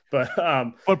Steph, but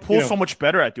Poole's so much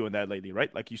better at doing that lately, right?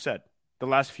 Like you said, the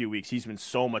last few weeks he's been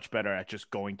so much better at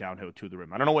just going downhill to the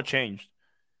rim. I don't know what changed.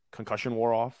 Concussion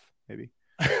wore off, maybe.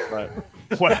 But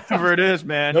whatever it is,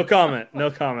 man. No comment.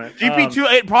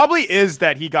 GP2, it probably is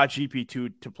that he got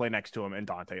GP2 to play next to him and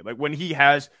Dante. Like when he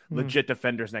has legit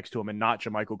defenders next to him and not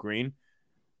JaMychal Green,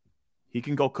 he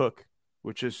can go cook,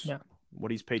 which is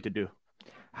what he's paid to do.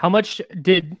 How much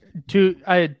I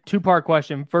had two-part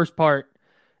question. First part,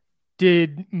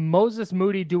 did Moses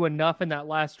Moody do enough in that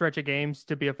last stretch of games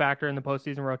to be a factor in the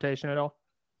postseason rotation at all?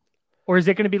 Or is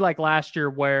it going to be like last year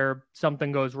where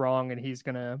something goes wrong and he's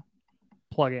going to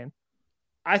plug in?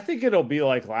 I think it'll be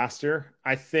like last year.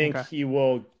 I think he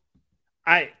will.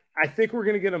 I think we're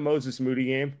going to get a Moses Moody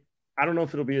game. I don't know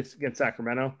if it'll be against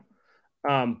Sacramento,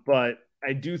 but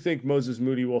I do think Moses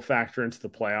Moody will factor into the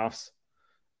playoffs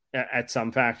at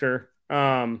some factor.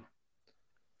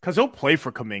 Because he'll play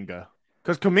for Kuminga.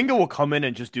 Because Kuminga will come in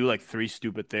and just do like 3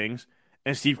 stupid things,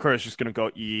 and Steve Kerr is just going to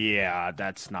go, yeah,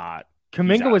 that's not.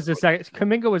 Kuminga was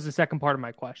the second part of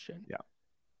my question. Yeah.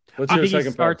 What's your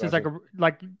second part? As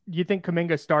you think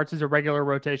Kuminga starts as a regular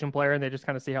rotation player and they just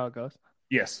kind of see how it goes?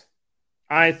 Yes.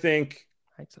 I think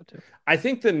so too. I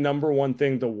think the number one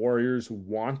thing the Warriors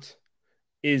want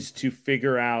is to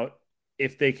figure out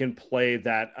if they can play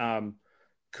that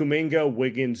Kuminga,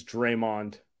 Wiggins,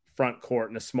 Draymond front court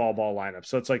in a small ball lineup.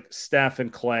 So it's like Steph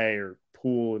and Clay, or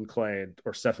Poole and Clay,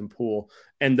 or Steph and Poole,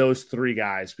 and those three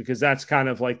guys, because that's kind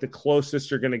of like the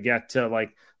closest you're going to get to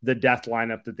like the death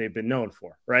lineup that they've been known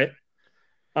for, right?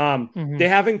 They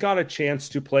haven't got a chance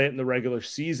to play it in the regular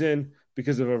season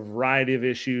because of a variety of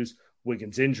issues.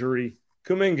 Wiggins injury,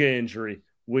 Kuminga injury,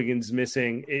 Wiggins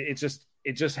missing. It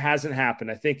just hasn't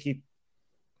happened. I think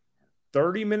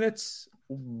 30 minutes,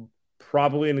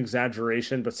 probably an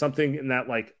exaggeration, but something in that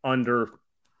like under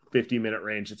 50-minute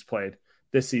range it's played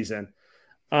this season.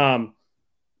 And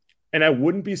I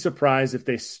wouldn't be surprised if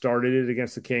they started it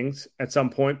against the Kings at some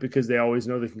point, because they always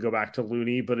know they can go back to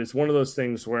Looney, but it's one of those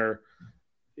things where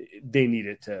they need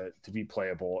it to be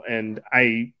playable. And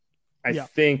I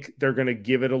think they're going to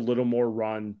give it a little more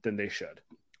run than they should.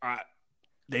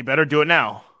 They better do it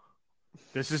now.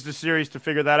 This is the series to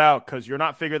figure that out, because you're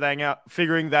not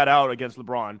figuring that out against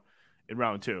LeBron in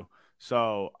round 2.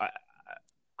 So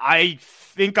I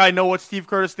think I know what Steve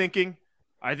Kerr is thinking.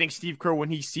 I think Steve Kerr, when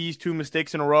he sees 2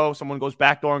 mistakes in a row, someone goes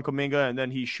backdoor on Kuminga, and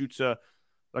then he shoots a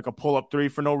pull-up 3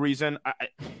 for no reason,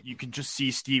 you can just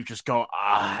see Steve just go,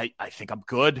 I think I'm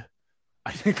good.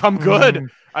 I think I'm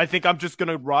good. I think I'm just going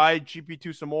to ride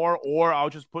GP2 some more, or I'll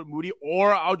just put Moody,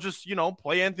 or I'll just,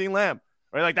 play Anthony Lamb.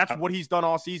 Right? Like, that's what he's done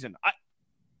all season.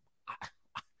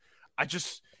 I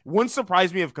just wouldn't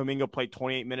surprise me if Kuminga played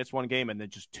 28 minutes one game and then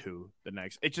just 2 the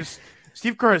next. It just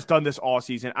Steve Kerr has done this all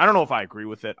season. I don't know if I agree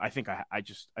with it. I think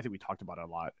we talked about it a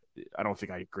lot. I don't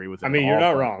think I agree with it. I mean, you're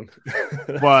not wrong.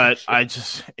 But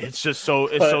it's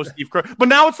so Steve Kerr. But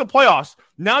now it's the playoffs.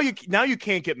 Now you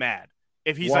can't get mad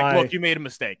if he's like, look, you made a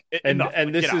mistake.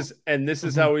 This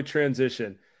is how we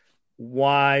transition.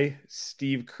 Why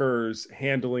Steve Kerr's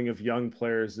handling of young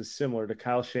players is similar to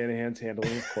Kyle Shanahan's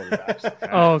handling of quarterbacks.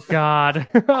 Oh God.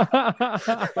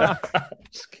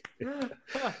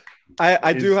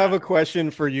 I do have a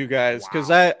question for you guys, because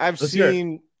I've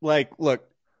seen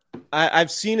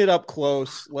I've seen it up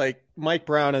close. Like, Mike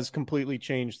Brown has completely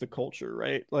changed the culture,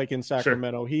 right? Like in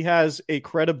Sacramento, He has a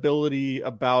credibility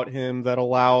about him that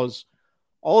allows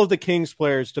all of the Kings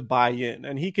players to buy in,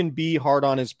 and he can be hard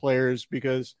on his players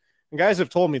because, and guys have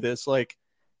told me this, like,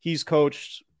 he's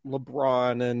coached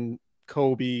LeBron and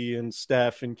Kobe and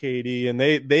Steph and KD, and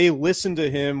they listen to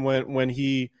him when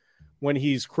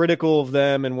he's critical of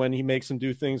them and when he makes them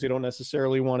do things they don't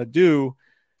necessarily want to do.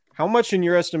 How much, in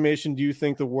your estimation, do you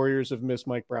think the Warriors have missed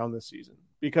Mike Brown this season?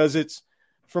 Because it's,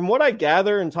 from what I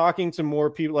gather and talking to more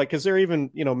people, like, because they're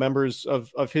even, members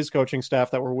of his coaching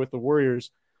staff that were with the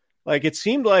Warriors, like, it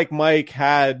seemed like Mike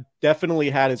had definitely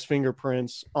had his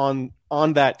fingerprints on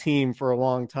that team for a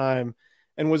long time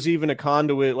and was even a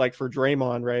conduit, like, for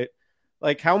Draymond, right?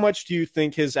 Like, how much do you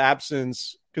think his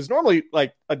absence, because normally,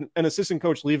 like, an assistant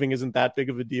coach leaving isn't that big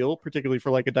of a deal, particularly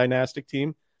for, like, a dynastic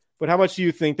team. But how much do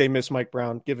you think they miss Mike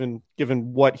Brown, given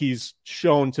what he's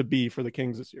shown to be for the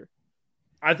Kings this year?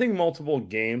 I think multiple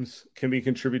games can be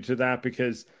contributed to that,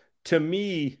 because to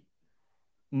me,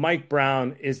 Mike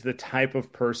Brown is the type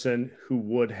of person who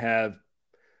would have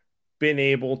been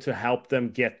able to help them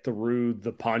get through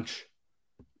the punch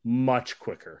much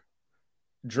quicker.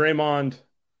 Draymond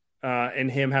and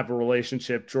him have a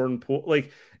relationship. Jordan Poole,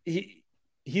 like,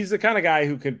 he's the kind of guy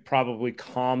who could probably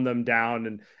calm them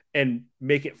down and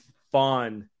make it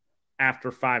fun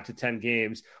after 5 to 10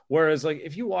 games. Whereas, like,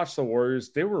 if you watch the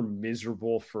Warriors, they were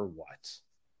miserable for what?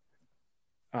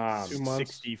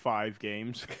 65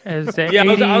 games. I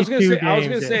was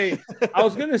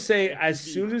gonna say, as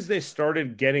soon as they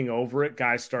started getting over it,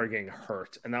 guys started getting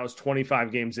hurt, and that was 25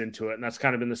 games into it, and that's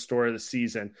kind of been the story of the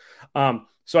season.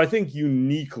 So I think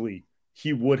uniquely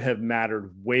he would have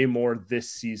mattered way more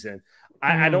this season.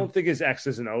 I don't think his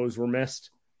X's and O's were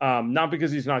missed. Not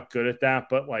because he's not good at that,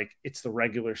 but, like, it's the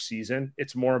regular season.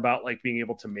 It's more about, like, being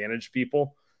able to manage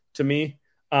people, to me.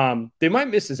 They might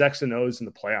miss his X and O's in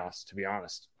the playoffs, to be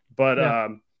honest. But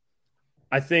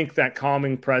I think that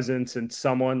calming presence and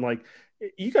someone like,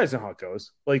 you guys know how it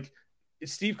goes. Like,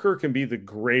 Steve Kerr can be the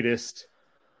greatest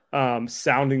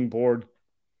sounding board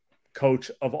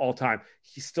coach of all time.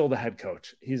 He's still the head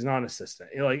coach. He's not an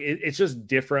assistant. Like, it's just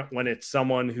different when it's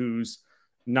someone who's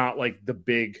not like the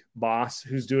big boss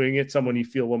who's doing it, someone you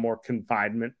feel a little more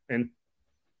confidement in.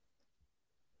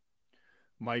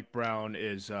 Mike Brown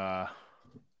is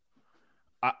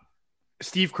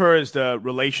Steve Kerr is the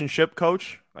relationship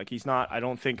coach. Like, he's not, I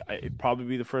don't think, I'd probably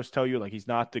be the first to tell you, like, he's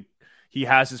not he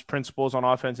has his principles on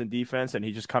offense and defense, and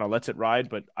he just kind of lets it ride.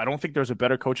 But I don't think there's a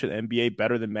better coach in the NBA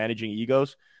better than managing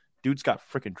egos. Dude's got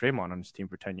freaking Draymond on his team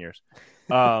for 10 years.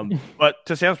 But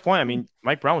to Sam's point, I mean,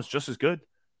 Mike Brown was just as good.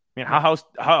 I mean, how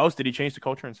else did he change the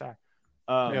culture in SAC?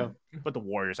 But the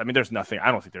Warriors, I mean, there's nothing.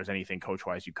 I don't think there's anything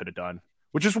coach-wise you could have done,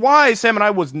 which is why Sam and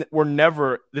I were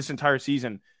never this entire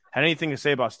season had anything to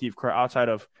say about Steve Kerr outside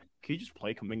of, can you just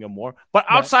play Kuminga more? But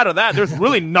outside of that, there's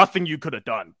really nothing you could have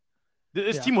done.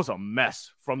 This team was a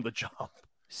mess from the jump.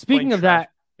 Speaking of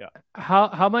that,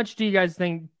 how much do you guys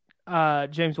think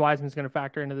James Wiseman's going to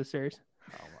factor into the series?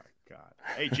 Oh my God!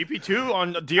 Hey, GP2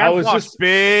 on De'Aaron Fox,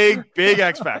 big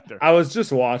X factor. I was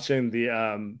just watching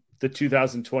the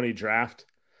 2020 draft.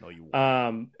 No, you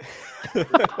won't.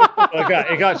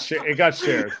 It got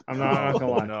shared. I'm not gonna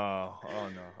lie. No. Oh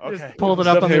no. Okay. Just pulled it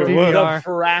up on the DVR. The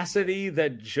veracity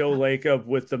that Joe Lacob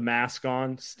with the mask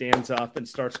on stands up and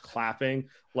starts clapping,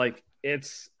 like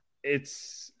it's.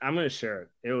 I'm gonna share it.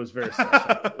 It was very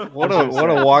special. What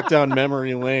a walk down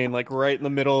memory lane, like right in the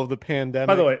middle of the pandemic.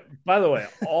 By the way,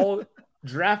 all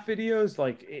draft videos,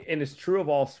 like, and it's true of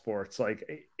all sports,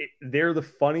 like they're the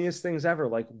funniest things ever.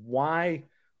 Like, why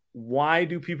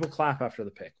do people clap after the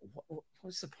pick?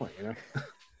 What's the point? You know,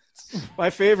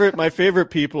 my favorite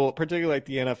people, particularly like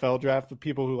the NFL draft, the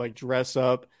people who like dress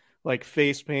up, like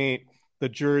face paint the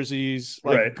jerseys,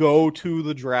 like go to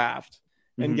the draft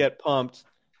and get pumped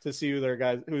to see who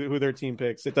their team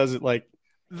picks. It doesn't like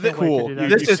cool.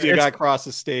 You see a guy cross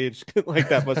the stage like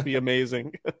that must be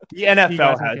amazing. The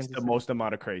NFL has the most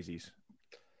amount of crazies.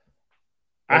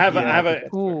 I have a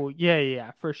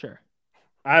for sure.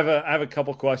 I have a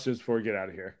couple questions before we get out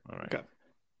of here. All right. Okay.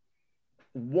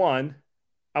 One,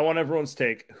 I want everyone's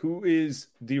take. Who is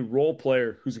the role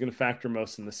player who's going to factor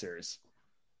most in the series?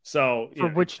 So for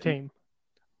which team?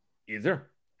 Either.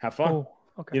 Have fun. Oh.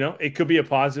 Okay. You know, it could be a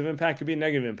positive impact, could be a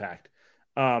negative impact.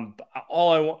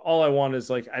 All I want is,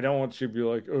 like, I don't want you to be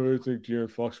like, oh, I think De'Aaron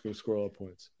Fox is going to score a lot of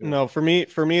points. You know? No, for me,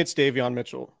 it's Davion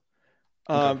Mitchell.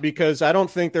 Because I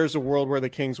don't think there's a world where the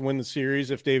Kings win the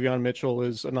series if Davion Mitchell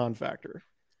is a non-factor.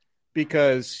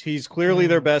 Because he's clearly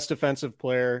their best defensive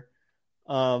player.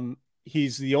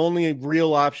 He's the only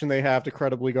real option they have to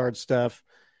credibly guard Steph.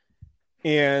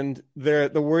 And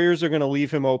the Warriors are going to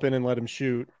leave him open and let him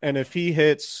shoot. And if he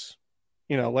hits,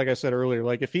 you know, like I said earlier,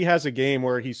 like if he has a game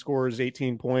where he scores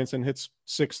 18 points and hits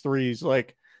 6 threes,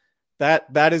 like that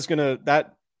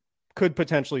could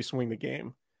potentially swing the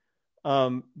game.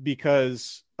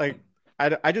 Because like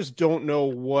I just don't know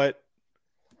what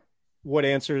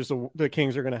answers the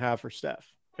Kings are going to have for Steph.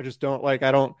 I just don't like.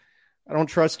 I don't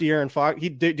trust De'Aaron Fox.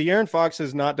 De'Aaron Fox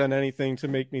has not done anything to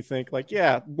make me think like,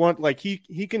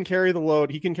 he can carry the load.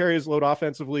 He can carry his load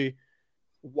offensively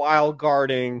while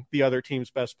guarding the other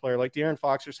team's best player. Like De'Aaron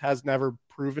Fox just has never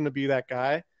proven to be that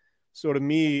guy. So to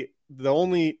me, the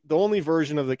only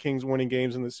version of the Kings winning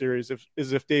games in the series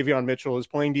is if Davion Mitchell is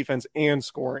playing defense and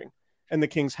scoring, and the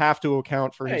Kings have to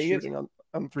account for his shooting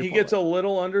on three. He gets a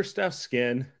little under Steph's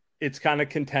skin. It's kind of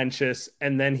contentious,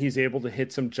 and then he's able to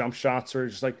hit some jump shots or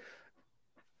just like.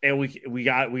 And we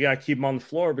got to keep him on the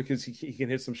floor because he can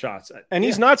hit some shots. And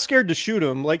he's not scared to shoot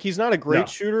them. Like, he's not a great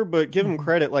shooter, but give him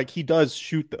credit. Like, he does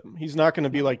shoot them. He's not going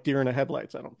to be like deer in the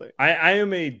headlights, I don't think. I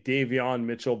am a Davion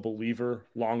Mitchell believer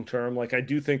long term. Like, I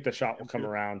do think the shot will come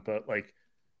around, but like,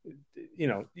 you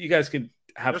know, you guys could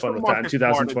have fun with that in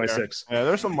 2026. Yeah,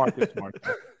 there's some Marcus Smart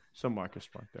there. Some Marcus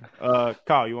Smart there.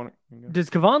 Kyle, you want to? Does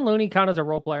Kevon Looney count as a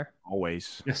role player?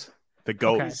 Always. Yes. The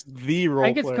GOAT. Okay. The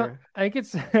role player. I think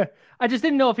it's I just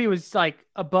didn't know if he was like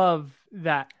above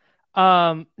that.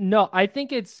 No, I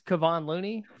think it's Kevon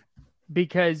Looney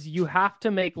because you have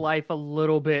to make life a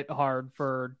little bit hard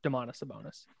for Domantas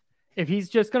Sabonis. If he's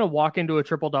just going to walk into a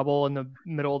triple-double in the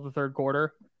middle of the third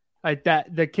quarter, like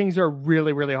that, the Kings are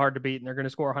really, really hard to beat, and they're going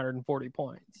to score 140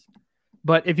 points.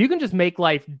 But if you can just make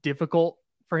life difficult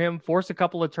for him, force a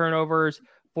couple of turnovers,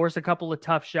 force a couple of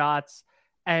tough shots,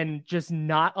 and just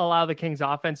not allow the Kings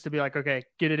offense to be like, okay,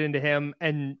 get it into him.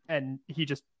 And he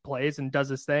just plays and does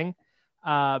his thing.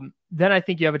 Then I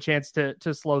think you have a chance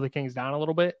to slow the Kings down a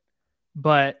little bit,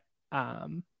 but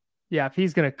if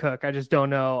he's going to cook, I just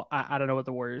don't know. I don't know what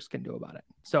the Warriors can do about it.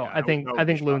 So I think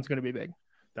Loon's going to be big.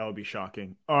 That would be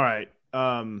shocking. All right.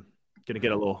 Going to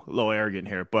get a little arrogant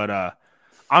here, but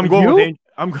I'm going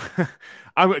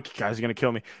with, guys are going to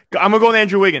kill me. I'm going to go with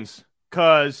Andrew Wiggins.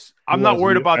 Because I'm not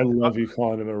worried about. I love you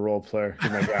calling him a role player.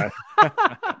 You're my guy.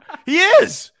 He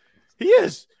is.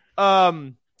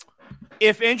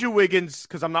 If Andrew Wiggins,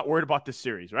 because I'm not worried about this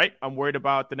series, right? I'm worried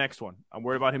about the next one. I'm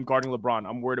worried about him guarding LeBron.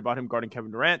 I'm worried about him guarding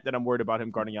Kevin Durant. Then I'm worried about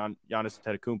him guarding Giannis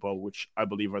Antetokounmpo, which I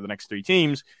believe are the next 3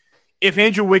 teams. If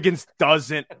Andrew Wiggins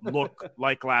doesn't look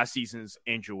like last season's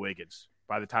Andrew Wiggins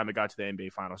by the time it got to the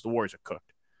NBA Finals, the Warriors are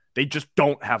cooked. They just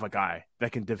don't have a guy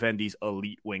that can defend these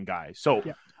elite wing guys. So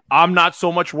I'm not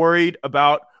so much worried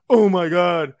about, oh my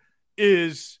God,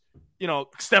 is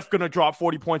Steph going to drop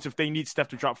 40 points if they need Steph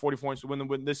to drop 40 points to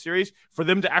win this series. For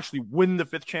them to actually win the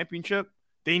 5th championship,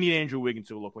 they need Andrew Wiggins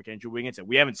to look like Andrew Wiggins. And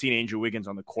we haven't seen Andrew Wiggins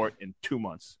on the court in 2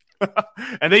 months.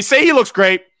 And they say he looks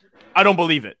great. I don't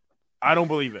believe it.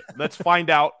 Let's find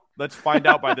out. By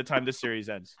the time this series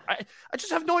ends. I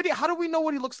just have no idea. How do we know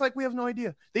what he looks like? We have no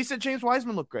idea. They said James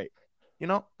Wiseman looked great.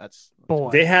 That's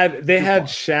boy. They had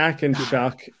Shaq and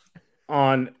Chuck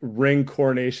on ring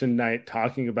coronation night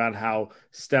talking about how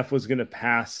Steph was going to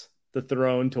pass the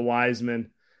throne to Wiseman.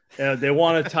 They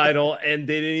won a title and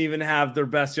they didn't even have their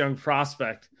best young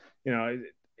prospect.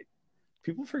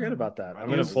 People forget about that.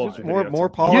 I'm going to pull up more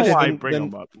polished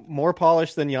than more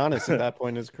polished than Giannis at that point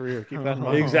in his career. Keep that in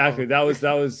mind. Exactly. That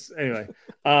was anyway.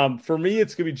 For me,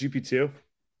 it's going to be GP2.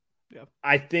 Yeah.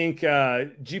 I think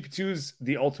GP2 is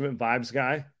the ultimate vibes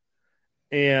guy,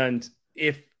 and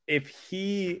if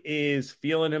he is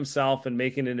feeling himself and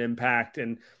making an impact,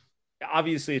 and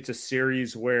obviously it's a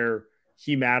series where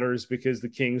he matters because the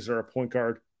Kings are a point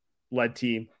guard led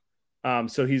team.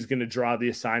 So he's going to draw the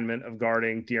assignment of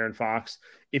guarding De'Aaron Fox.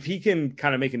 If he can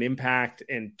kind of make an impact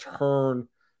and turn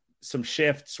some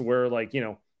shifts where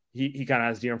he kind of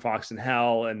has De'Aaron Fox in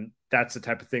hell, and that's the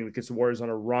type of thing that gets the Warriors on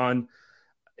a run.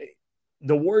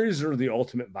 The Warriors are the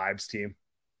ultimate vibes team.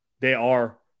 They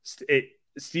are.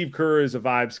 Steve Kerr is a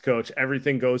vibes coach.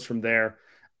 Everything goes from there.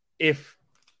 If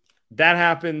that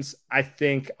happens, I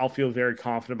think I'll feel very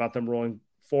confident about them rolling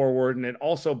forward. And it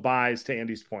also buys, to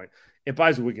Andy's point, it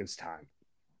buys Wiggins time.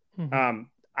 Mm-hmm.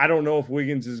 I don't know if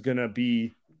Wiggins is going to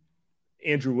be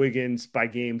Andrew Wiggins by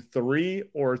game 3,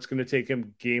 or it's going to take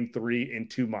him game 3 in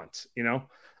 2 months,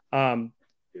 but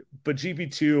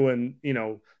GP2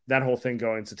 and, that whole thing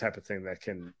going is the type of thing that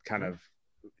can kind of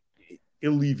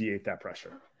alleviate that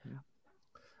pressure.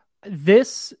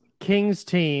 This Kings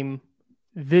team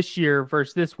this year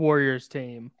versus this Warriors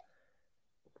team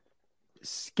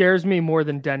scares me more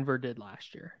than Denver did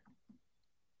last year.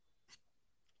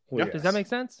 Well, Does that make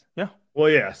sense? Yeah. Well,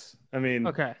 yes. I mean,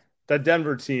 okay. That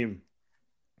Denver team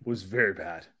was very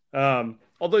bad.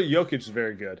 Although Jokic is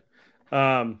very good.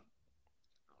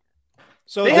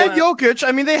 So they had Jokic.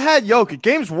 I mean, they had Jokic.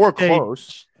 Games were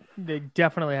close. They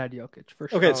definitely had Jokic for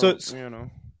sure. Okay, so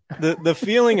the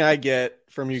feeling I get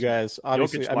from you guys,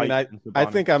 obviously, I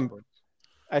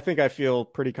think I feel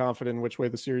pretty confident in which way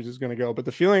the series is going to go. But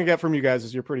the feeling I get from you guys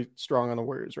is you're pretty strong on the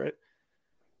Warriors, right?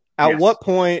 At what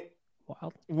point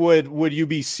would you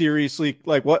be seriously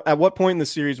at what point in the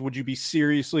series would you be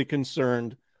seriously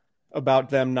concerned about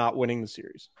them not winning the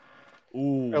series?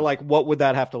 Ooh. Or what would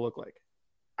that have to look like?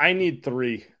 I need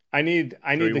 3. I need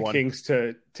the Kings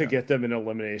to get them in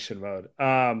elimination mode.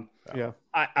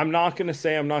 I'm not going to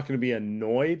say I'm not going to be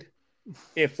annoyed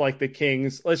if the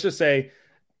Kings, let's just say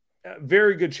a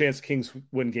very good chance Kings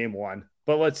win game 1,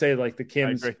 but let's say the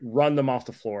Kings run them off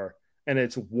the floor and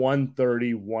it's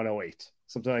 130-108,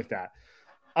 something like that.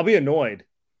 I'll be annoyed,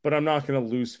 but I'm not going to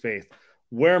lose faith.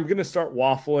 Where I'm going to start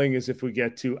waffling is if we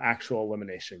get to actual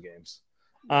elimination games.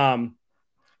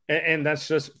 And that's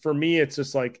just, for me, it's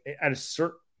just at a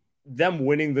certain, them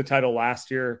winning the title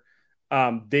last year,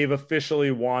 they've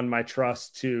officially won my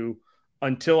trust to,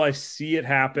 until I see it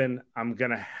happen, I'm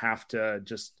going to have to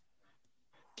just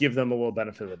give them a little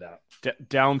benefit of the doubt.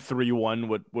 Down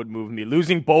 3-1 would move me.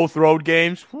 Losing both road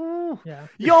games. Yeah.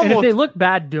 And if they look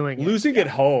bad doing it. Losing at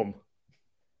home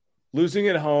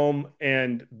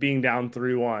and being down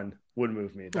 3-1 would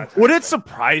move me. Would it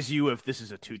surprise you if this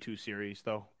is a 2-2 series,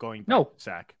 though, going back to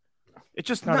Zach? It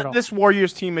just not this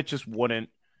Warriors team. It just wouldn't.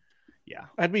 Yeah,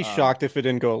 I'd be shocked if it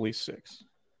didn't go at least 6.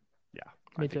 Yeah,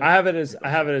 I have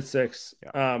it at 6.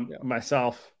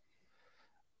 Myself.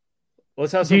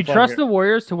 Let's have some. Do you fun trust here. the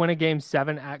Warriors to win a game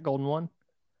 7 at Golden One?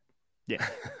 Yeah,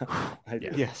 I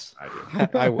do. Yes, I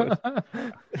do. I would.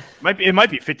 It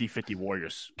might be 50-50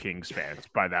 Warriors Kings fans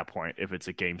by that point if it's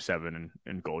a game 7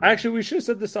 and Golden. Actually, we should have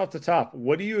said this off the top.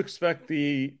 What do you expect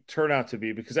the turnout to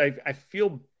be? Because I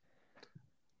feel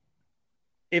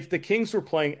if the Kings were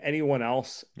playing anyone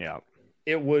else,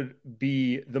 it would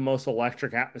be the most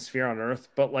electric atmosphere on earth.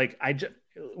 But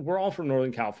we're all from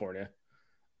Northern California.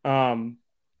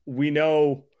 We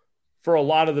know for a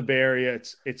lot of the Bay Area,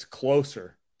 it's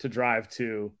closer to drive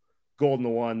to Golden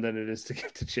One than it is to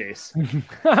get to Chase.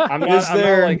 I'm not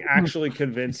actually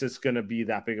convinced it's going to be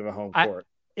that big of a home court.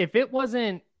 If it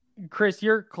wasn't, Chris,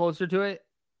 you're closer to it,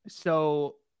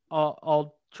 so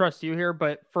I'll trust you here.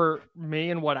 But for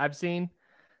me and what I've seen,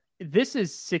 this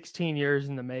is 16 years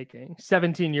in the making,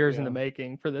 17 years in the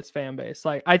making for this fan base.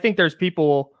 I think there's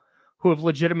people who have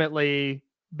legitimately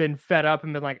been fed up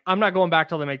and been like, I'm not going back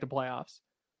till they make the playoffs.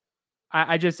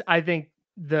 I think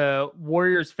the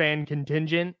Warriors fan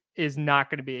contingent is not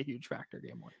going to be a huge factor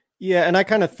game one. Yeah, and I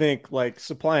kind of think like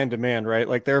supply and demand, right?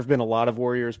 Like there have been a lot of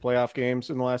Warriors playoff games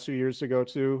in the last few years to go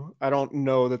to. I don't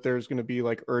know that there's going to be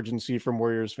like urgency from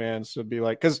Warriors fans to be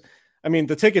like, because I mean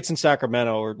the tickets in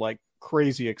Sacramento are like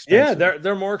crazy expensive. Yeah,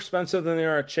 they're more expensive than they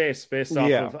are at Chase based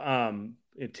off of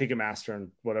Ticketmaster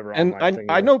and whatever. And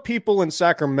I know people in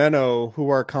Sacramento who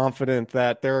are confident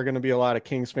that there are going to be a lot of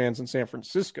Kings fans in San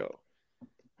Francisco,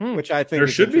 which I think there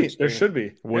should be. There should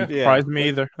be. Wouldn't surprise me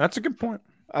either. That's a good point.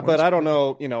 But I don't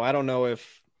know, I don't know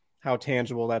if how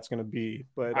tangible that's going to be.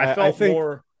 But I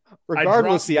think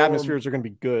regardless, the atmospheres are going to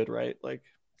be good, right? Like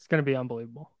it's going to be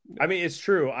unbelievable. I mean, it's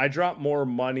true. I drop more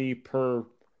money per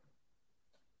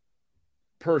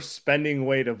spending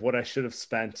weight of what I should have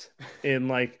spent in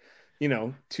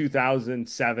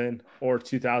 2007 or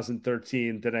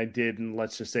 2013 than I did in,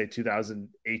 let's just say,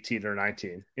 2018 or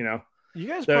 19. You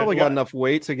guys probably got enough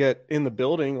weight to get in the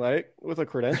building, like with a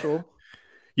credential.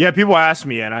 Yeah, people ask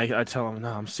me, and I tell them, no,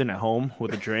 I'm sitting at home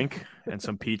with a drink and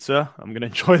some pizza. I'm gonna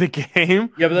enjoy the game.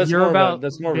 Yeah, but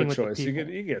that's more of a choice. You can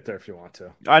get there if you want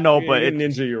to. I know, but you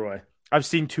ninja your way. I've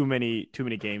seen too many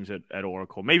games at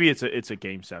Oracle. Maybe it's a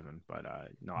game 7, but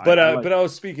no. But I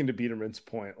was speaking to Biederman's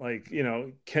point.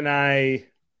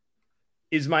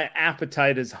 Is my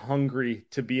appetite as hungry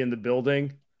to be in the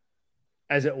building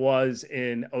as it was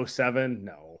in 2007?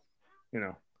 No,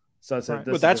 So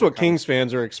but that's what Kings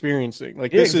fans are experiencing.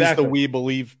 Like this is the we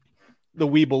believe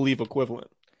equivalent.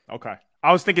 Okay,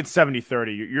 I was thinking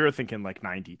 70-30. You're thinking like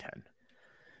 90-10.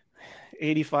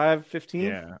 85-15.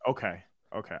 Yeah. Okay.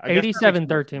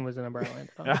 87-13 was the number I went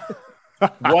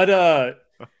on.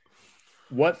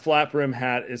 What flap rim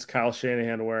hat is Kyle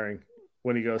Shanahan wearing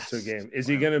when he goes to a game? Is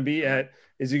he going to be at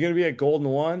Golden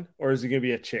One or is he going to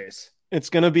be at Chase? It's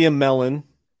going to be a melon.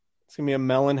 It's going to be a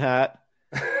melon hat.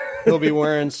 He'll be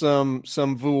wearing some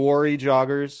Vuori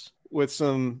joggers with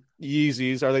some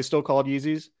Yeezys. Are they still called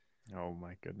Yeezys? Oh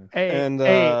my goodness!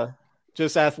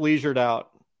 Just athleisured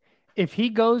out. If he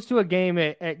goes to a game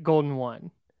at Golden One,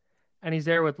 and he's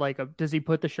there with does he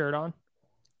put the shirt on?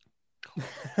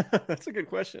 That's a good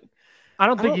question. I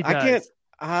don't think he does.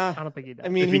 I don't think he does. I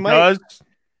mean, if he does,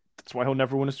 that's why he'll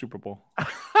never win a Super Bowl.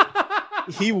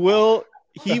 He will.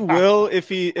 He will if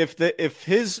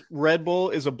his Red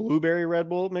Bull is a blueberry Red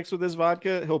Bull mixed with his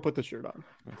vodka, he'll put the shirt on.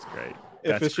 That's great.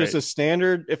 If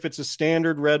it's a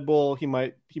standard Red Bull, he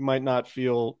might not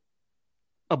feel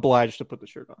obliged to put the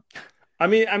shirt on. I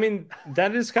mean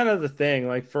that is kind of the thing.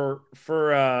 Like for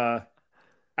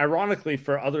ironically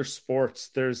for other sports,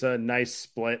 there's a nice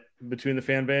split between the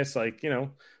fan base.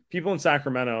 People in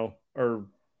Sacramento are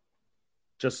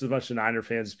just as much Niner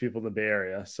fans as people in the Bay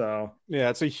Area. So yeah,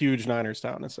 it's a huge Niners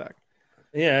town in Sac.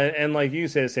 Yeah, and you can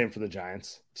say the same for the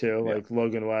Giants too, like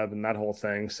Logan Webb and that whole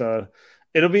thing. So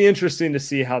it'll be interesting to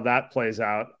see how that plays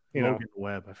out. Logan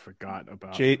Webb, I forgot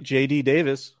about JD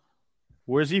Davis.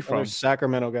 Where's he from?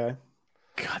 Sacramento guy.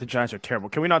 God, the Giants are terrible.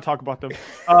 Can we not talk about them?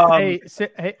 Hey,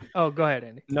 go ahead,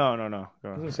 Andy. No. Go I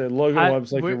was gonna say Logan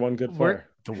Webb's your one good player.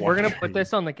 We're gonna put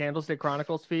this on the Candlestick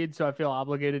Chronicles feed, so I feel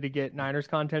obligated to get Niners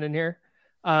content in here.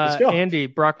 Andy,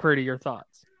 Brock Purdy, your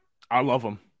thoughts? I love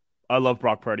him. I love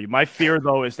Brock Purdy. My fear,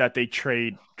 though, is that they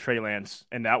trade Trey Lance,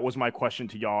 and that was my question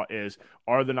to y'all: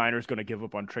 are the Niners going to give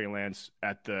up on Trey Lance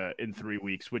in 3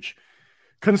 weeks? Which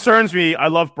concerns me. I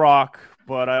love Brock,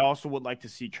 but I also would like to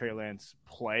see Trey Lance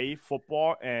play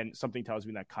football, and something tells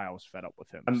me that Kyle's fed up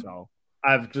with him.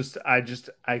 I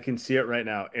can see it right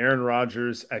now. Aaron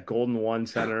Rodgers at Golden One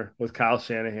Center with Kyle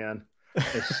Shanahan.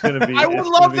 It's gonna be. I would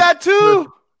love that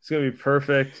too. It's gonna be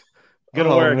perfect.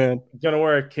 Gonna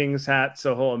wear a Kings hat,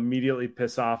 so he'll immediately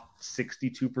piss off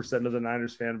 62% of the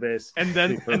Niners fan base. And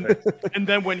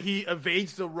then when he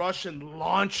evades the rush and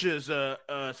launches a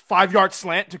 5-yard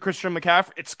slant to Christian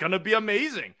McCaffrey, it's gonna be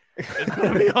amazing. It's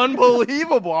gonna be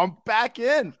unbelievable. I'm back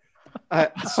in.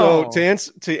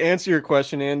 To answer your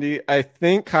question, Andy, I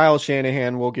think Kyle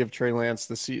Shanahan will give Trey Lance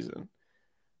the season.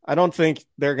 I don't think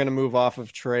they're going to move off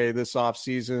of Trey this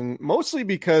offseason, mostly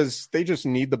because they just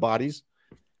need the bodies,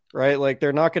 right? Like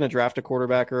they're not going to draft a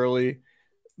quarterback early.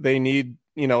 They need,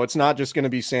 it's not just going to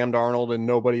be Sam Darnold and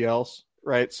nobody else,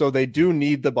 right? So they do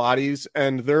need the bodies,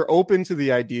 and they're open to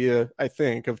the idea, I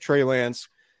think, of Trey Lance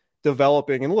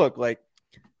developing. And look, like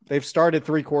they've started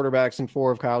 3 quarterbacks in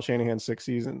 4 of Kyle Shanahan's 6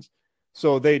 seasons.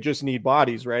 So they just need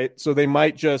bodies, right? So they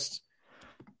might just,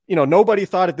 nobody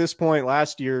thought at this point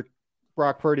last year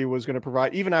Brock Purdy was going to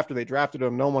provide, even after they drafted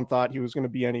him, no one thought he was going to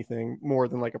be anything more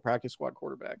than like a practice squad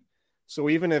quarterback. So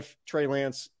even if Trey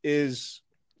Lance is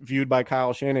viewed by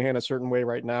Kyle Shanahan a certain way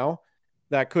right now,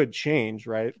 that could change,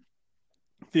 right?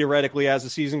 Theoretically, as the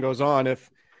season goes on,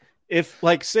 if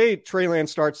like say Trey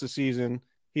Lance starts the season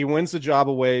He wins the job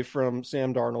away from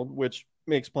Sam Darnold, which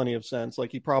makes plenty of sense.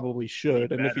 Like, he probably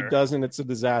should. And if he doesn't, it's a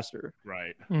disaster.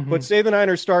 Right. Mhm. But say the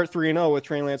Niners start 3-0 with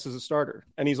Trey Lance as a starter,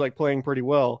 and he's like playing pretty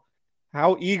well.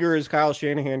 How eager is Kyle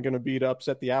Shanahan going to be to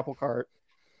upset the apple cart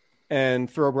and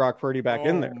throw Brock Purdy back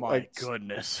in there? Oh, my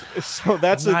goodness. So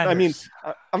that's I mean,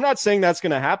 I'm not saying that's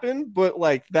going to happen, but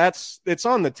like it's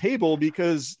on the table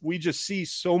because we just see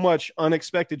so much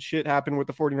unexpected shit happen with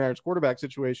the 49ers quarterback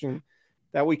situation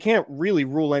that we can't really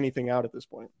rule anything out at this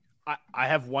point. I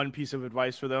have one piece of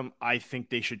advice for them. I think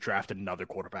they should draft another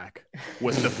quarterback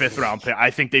with the 5th round pick.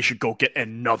 I think they should go get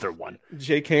another one.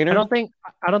 Jay Kaner? I don't think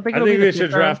I think they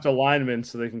should draft a lineman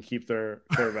so they can keep their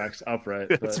quarterbacks upright.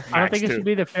 But I don't think it should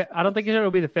be the fifth. I don't think it'll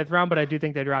be the 5th round, but I do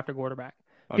think they draft a quarterback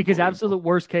because absolute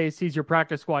worst case, he's your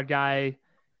practice squad guy.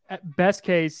 At best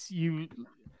case, you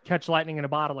catch lightning in a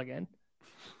bottle again.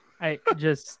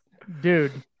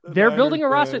 Dude. They're building a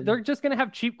roster. They're just going to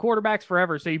have cheap quarterbacks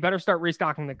forever, so you better start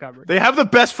restocking the cupboard. They have the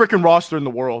best freaking roster in the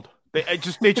world. They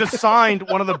just signed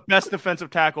one of the best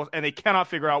defensive tackles, and they cannot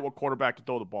figure out what quarterback to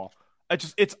throw the ball.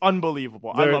 It's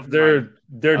unbelievable. They're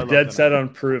dead set on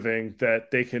proving that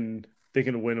they can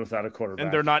win without a quarterback,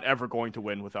 and they're not ever going to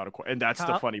win without a quarterback. And that's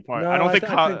the funny part. No, I don't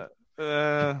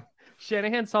think.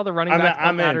 Shanahan saw the running backs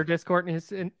don't matter discourse in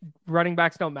his running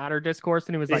backs don't matter discourse,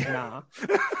 and he was like, "Nah,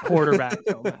 quarterbacks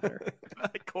don't matter."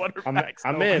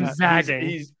 I'm in.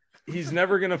 He's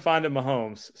never gonna find a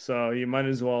Mahomes, so you might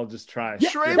as well just try.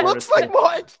 Trey looks like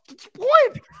Mahomes.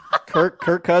 What?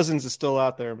 Kirk Cousins is still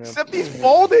out there, man. Except he's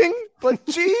folding. But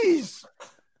jeez,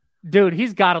 dude,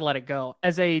 he's got to let it go.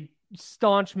 As a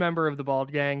staunch member of the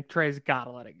Bald Gang, Trey's got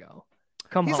to let it go.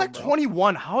 He's like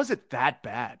 21. How is it that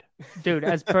bad? Dude,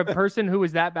 as a person who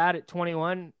was that bad at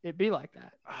 21, it'd be like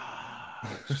that.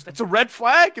 That's a red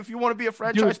flag if you want to be a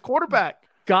franchise quarterback.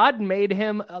 God made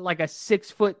him like a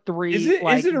 6'3". Is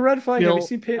it a red flag? Have you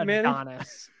seen Peyton Manning?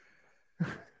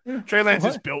 Trey Lance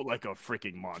is built like a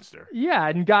freaking monster. Yeah,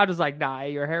 and God was like, "Nah,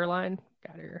 your hairline,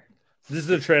 got here." This is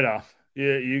the trade-off.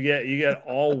 You get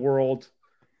all world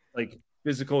like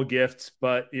physical gifts,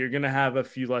 but you're going to have a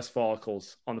few less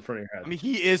follicles on the front of your head. I mean,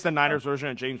 he is the Niners version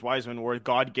of James Wiseman, where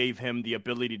God gave him the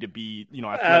ability to be,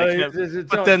 athletic.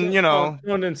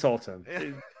 Don't insult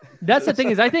him. That's the thing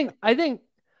is, I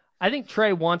think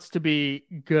Trey wants to be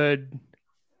good.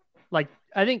 Like,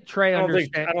 I think Trey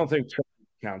understands. I don't think Trey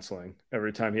counseling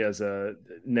every time he has a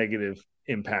negative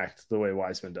impact the way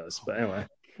Wiseman does. But anyway.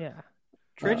 Yeah.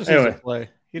 Trey just doesn't play.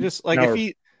 He just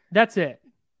that's it.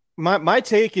 My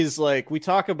take is like we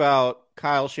talk about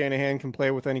Kyle Shanahan can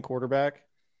play with any quarterback.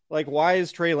 Like, why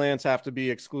does Trey Lance have to be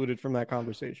excluded from that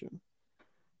conversation?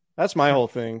 That's my whole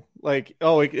thing. Like,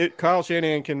 Kyle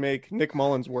Shanahan can make Nick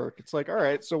Mullins work. It's like, all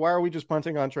right, so why are we just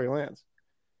punting on Trey Lance?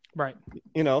 Right.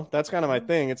 That's kind of my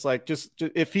thing. It's like just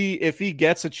if he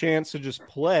gets a chance to just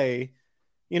play,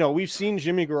 we've seen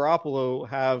Jimmy Garoppolo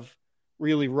have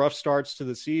really rough starts to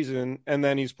the season, and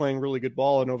then he's playing really good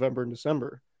ball in November and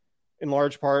December. In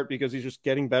large part because he's just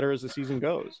getting better as the season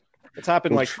goes. It's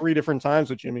happened like 3 different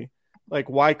times with Jimmy. Like,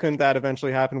 why couldn't that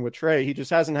eventually happen with Trey? He just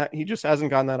hasn't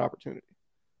gotten that opportunity.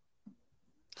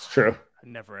 It's true. It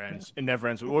never ends. It never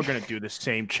ends. We're going to do the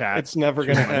same chat. It's never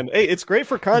going to end. Hey, it's great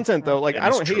for content though. Like, I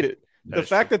don't hate it. The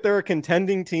fact that they're a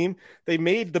contending team, they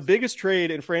made the biggest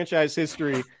trade in franchise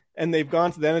history, and they've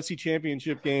gone to the NFC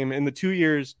Championship game in the 2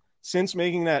 years since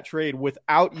making that trade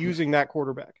without using that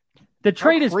quarterback. The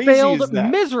trade has failed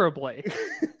miserably.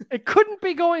 It couldn't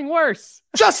be going worse.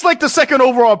 Just like the 2nd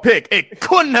overall pick, it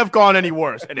couldn't have gone any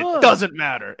worse, and it doesn't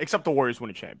matter. Except the Warriors win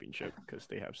a championship because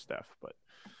they have Steph. But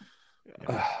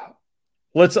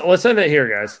let's end it here,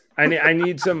 guys. I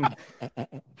need some.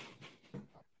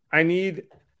 I need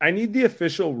the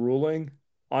official ruling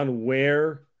on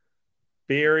where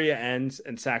Bay Area ends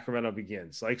and Sacramento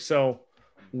begins. Like, so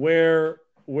where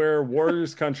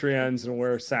Warriors country ends and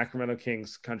where Sacramento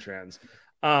Kings country ends.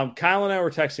 Kyle and I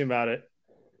were texting about it.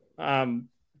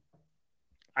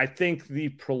 I think the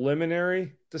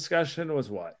preliminary discussion was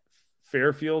what?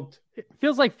 Fairfield? It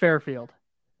feels like Fairfield.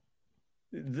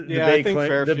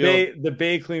 The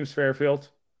Bay claims Fairfield.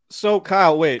 So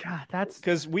Kyle, wait. God, that's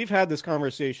because we've had this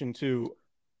conversation too.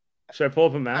 Should I pull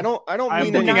up a map? I don't I'm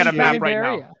mean looking at a map right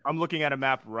area. now. I'm looking at a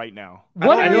map right now.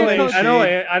 I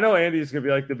know Andy's gonna be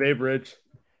like the Bay Bridge.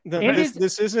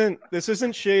 This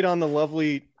isn't shade on the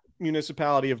lovely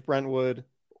municipality of Brentwood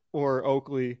or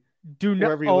Oakley.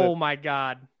 Oh my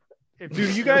God.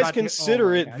 Do you guys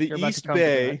consider it the East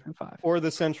Bay or the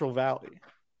Central Valley?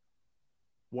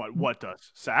 What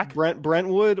does? Sac?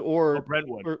 Brentwood or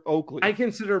Brentwood or Oakley? I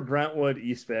consider Brentwood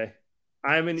East Bay.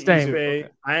 I am an Same. East Bay.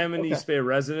 I am an East Bay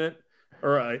resident.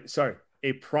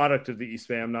 a product of the East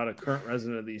Bay. I'm not a current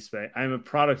resident of the East Bay. I'm a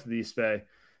product of the East Bay.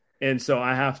 And so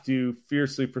I have to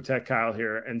fiercely protect Kyle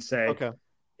here and say, Okay.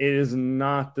 It is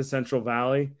not the Central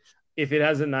Valley. If it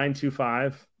has a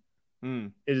 925,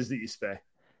 it is the East Bay.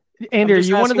 Andy, are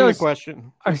you one of those?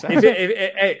 Question.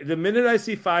 The minute I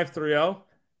see 530,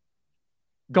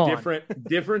 Gone.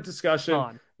 different discussion.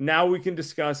 Gone. Now we can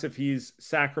discuss if he's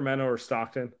Sacramento or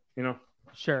Stockton.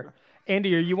 Sure.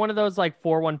 Andy, are you one of those like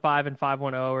 415 and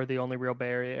 510 are the only real Bay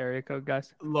Area code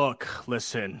guys? Look,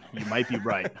 listen, you might be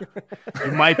right.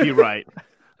 You might be right.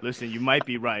 Listen, you might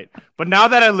be right. But now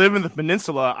that I live in the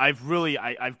peninsula, I've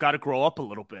got to grow up a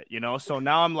little bit, So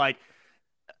now I'm like,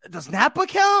 does Napa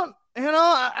count?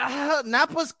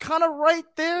 Napa's kind of right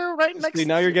there, right next. See,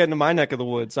 now you're getting to my neck of the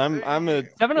woods. I'm a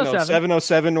 707.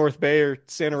 707 North Bay or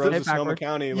Santa Rosa, Sonoma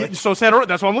County. Yeah, so Santa Rosa,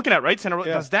 that's what I'm looking at, right? Santa Rosa,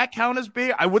 does that count as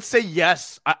Bay? I would say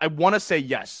yes. I want to say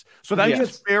yes. So that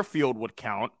means Fairfield would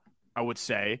count. I would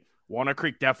say Walnut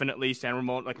Creek definitely, San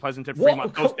Ramon, like Pleasanton,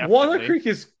 Fremont. Those definitely. Walnut Creek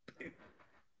is.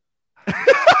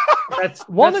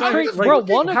 Walnut Creek, bro.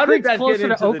 Walnut Creek's closer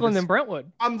to Oakland than than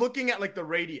Brentwood. I'm looking at like the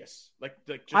radius,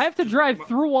 I have to drive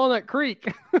through Walnut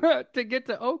Creek to get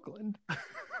to Oakland.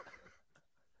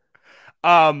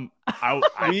 The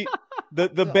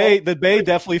Bay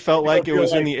definitely felt like it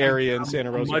was in the area in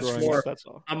Santa Rosa. That's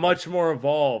all. I'm much more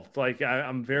evolved. Like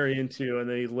I'm very into, and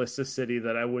they list a city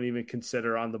that I wouldn't even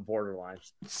consider on the borderline.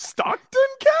 Stockton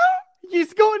count?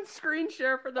 He's going screen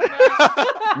share for the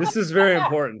map. This is very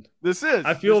important. This is.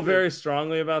 I feel very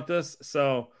strongly about this.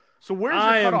 So where's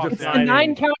your cutoff? It's the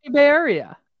 9-county Bay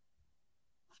Area.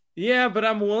 Yeah, but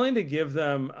I'm willing to give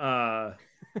them.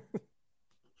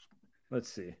 Let's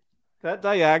see. That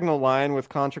diagonal line with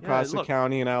Contra Costa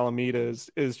County and Alameda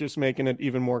is just making it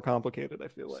even more complicated, I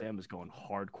feel like. Sam is going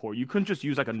hardcore. You couldn't just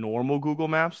use like a normal Google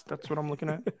Maps. That's what I'm looking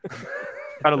at.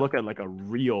 Got to look at like a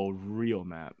real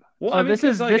map. Well, this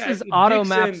is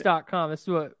automaps.com. This is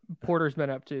what Porter's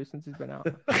been up to since he's been out.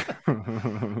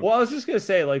 Well, I was just gonna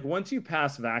say, like, once you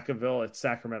pass Vacaville, it's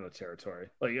Sacramento territory.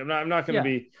 Like, I'm not gonna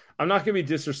be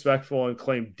disrespectful and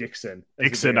claim Dixon.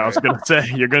 Dixon, I was gonna say,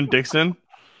 you're going Dixon.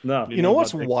 No, you know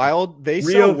what's wild? They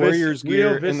sell Warriors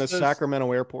gear in the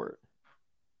Sacramento airport.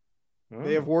 Oh.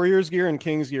 They have Warriors gear and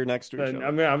Kings gear next to each other.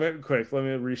 I'm quick. Let me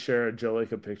reshare a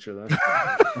Jalika picture then.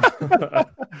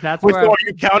 That's where are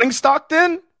you counting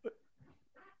Stockton?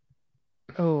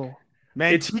 Oh,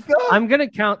 Manteca? I'm gonna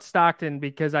count Stockton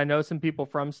because I know some people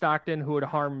from Stockton who would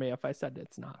harm me if I said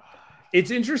it's not.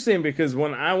 It's interesting because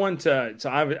when I went to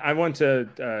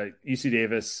UC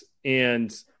Davis,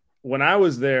 and when I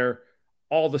was there,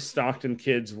 all the Stockton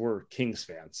kids were Kings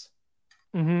fans.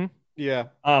 Mm-hmm. Yeah.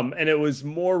 And it was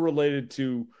more related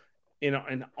to,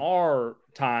 in our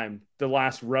time, the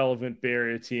last relevant Bay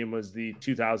Area team was the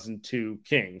 2002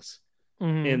 Kings.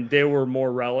 Mm-hmm. And they were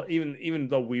more relevant, even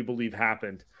though We Believe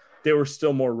happened, they were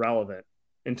still more relevant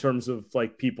in terms of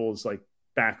like people's like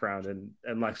background and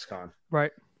lexicon.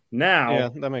 Right. Now, yeah,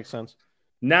 that makes sense.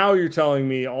 Now you're telling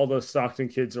me all those Stockton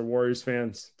kids are Warriors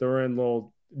fans. They're in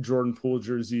little Jordan Poole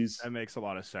jerseys. That makes a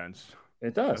lot of sense.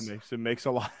 It does. It makes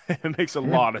a lot. It makes a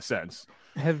lot of sense.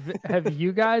 Have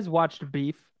you guys watched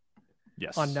Beef?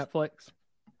 Yes. On Netflix.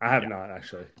 I have not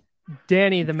actually.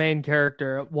 Danny, the main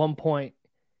character, at one point,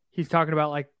 he's talking about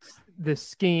like this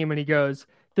scheme, and he goes,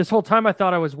 "This whole time I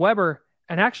thought I was Weber,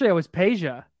 and actually I was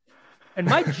Peja," and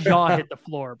my jaw hit the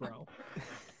floor, bro.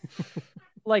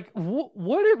 Like,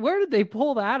 where did they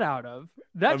pull that out of?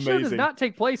 That show does not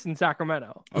take place in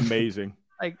Sacramento. Amazing.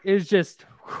 Like, it's just.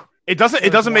 It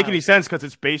doesn't make any sense because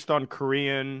it's based on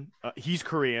Korean. He's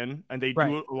Korean, and they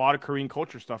do a lot of Korean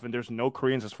culture stuff. And there's no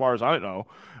Koreans, as far as I know,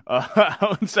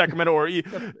 out in Sacramento or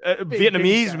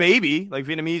Vietnamese, maybe like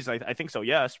Vietnamese. I think so,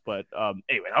 yes. But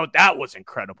anyway, that was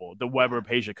incredible. The Weber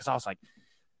Peja, because I was like,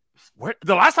 where?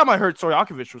 The last time I heard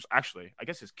Stojakovic was actually, I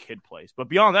guess, his kid plays. But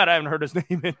beyond that, I haven't heard his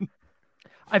name in.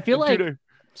 I feel like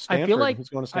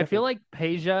Stanford.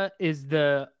 Peja is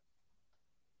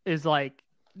like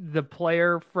the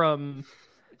player from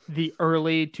the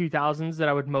early 2000s that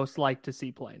I would most like to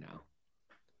see play now.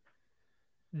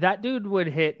 That dude would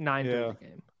hit 9 a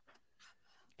game.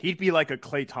 He'd be like a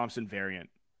Klay Thompson variant.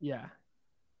 Yeah.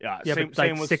 Yeah.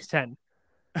 Same with 6'10".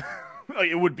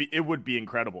 It would be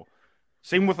incredible.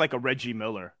 Same with like a Reggie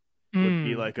Miller. Would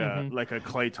be like a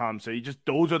Klay Thompson.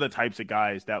 Those are the types of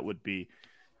guys that would be.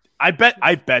 I bet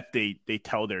they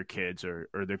tell their kids or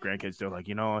their grandkids, they're like,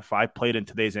 if I played in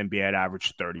today's NBA, I'd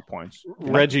average 30 points.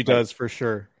 Reggie does for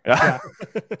sure. Yeah.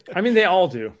 I mean, they all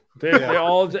do.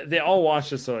 They all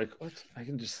watch this. So like, what? I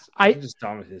can just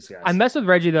dominate these guys. I mess with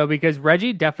Reggie though because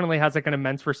Reggie definitely has like an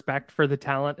immense respect for the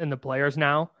talent and the players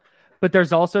now, But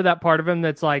there's also that part of him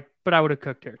that's like, but I would have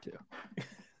cooked here too,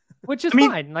 which is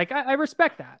fine. Like I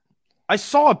respect that. I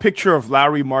saw a picture of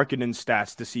Larry Markkinen's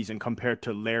stats this season compared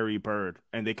to Larry Bird,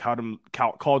 and they called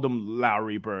him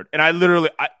Larry Bird. And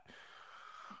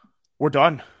we're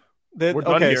done. We're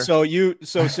done here.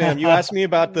 So Sam, you asked me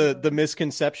about the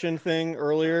misconception thing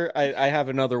earlier. I have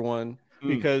another one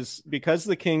because the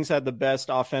Kings had the best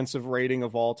offensive rating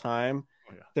of all time.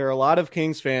 There are a lot of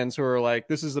Kings fans who are like,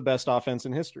 this is the best offense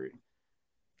in history.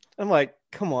 I'm like,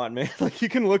 come on, man. Like, you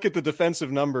can look at the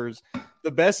defensive numbers.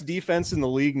 The best defense in the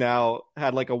league now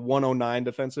had like a 109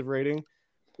 defensive rating,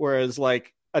 whereas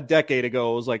like a decade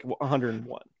ago it was like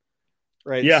 101.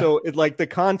 Right. Yeah. So it, like the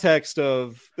context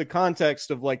of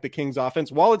like the Kings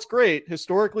offense, while it's great,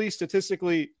 historically,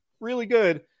 statistically, really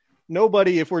good,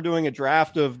 nobody, if we're doing a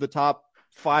draft of the top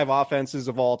 5 offenses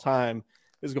of all time,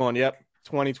 is going, yep,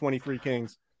 2023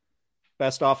 Kings.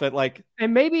 Best offense, like,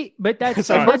 and maybe, but that's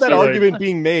I've heard that argument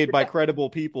being made by credible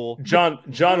people. John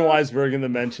Weisberg in the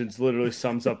mentions literally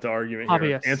sums up the argument here.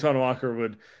 Obvious. Antoine Walker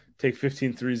would take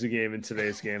 15 threes a game in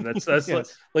today's game. That's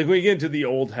Yes. like when you get into the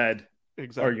old head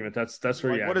Argument. That's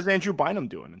where What is Andrew Bynum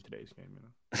doing in today's game?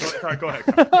 Go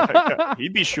ahead.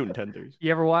 He'd be shooting 10 threes.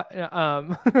 You ever watch?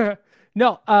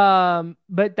 No.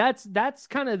 But that's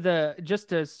kind of just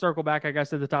to circle back, I guess,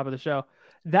 to the top of the show.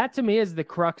 That to me is the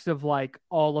crux of like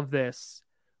all of this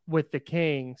with the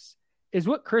Kings is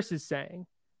what Chris is saying.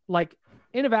 Like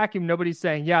in a vacuum, nobody's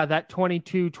saying, yeah, that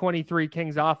 22-23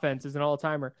 Kings offense is an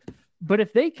all-timer. But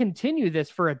if they continue this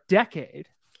for a decade,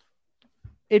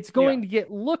 it's going to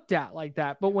get looked at like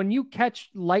that. But when you catch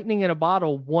lightning in a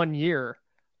bottle 1 year,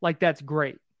 like that's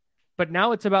great. But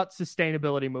now it's about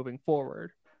sustainability moving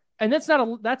forward. And that's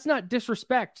not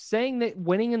disrespect. Saying that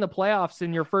winning in the playoffs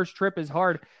in your first trip is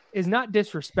hard is not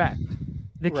disrespect.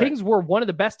 The Kings were one of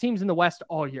the best teams in the West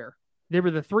all year. They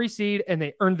were the 3 seed and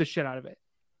they earned the shit out of it.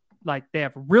 Like they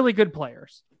have really good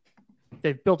players.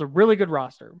 They've built a really good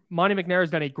roster. Monty McNair has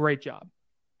done a great job.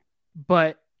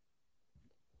 But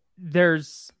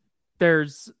there's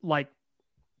like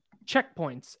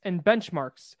checkpoints and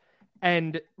benchmarks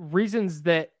and reasons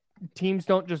that teams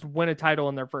don't just win a title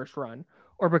in their first run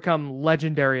or become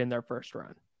legendary in their first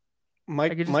run.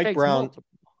 Mike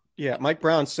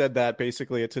Brown said that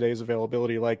basically at today's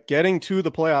availability, like getting to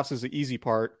the playoffs is the easy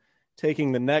part.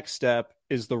 Taking the next step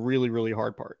is the really, really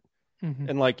hard part. Mm-hmm.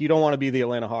 And like, you don't want to be the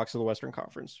Atlanta Hawks of the Western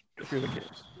Conference if you're the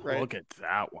Kings, right? Look at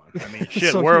that one. I mean,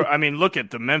 shit. Look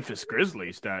at the Memphis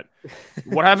Grizzlies.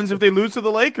 What happens if they lose to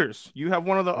the Lakers? You have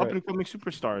one of the up and coming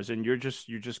superstars, and you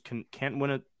just can't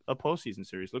win a postseason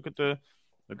series. Look at the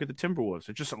Timberwolves.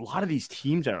 There's just a lot of these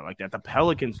teams that are like that. The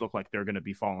Pelicans look like they're going to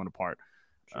be falling apart.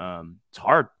 It's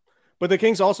hard. But the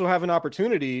Kings also have an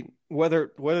opportunity,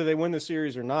 whether they win the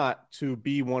series or not, to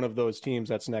be one of those teams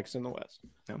that's next in the West.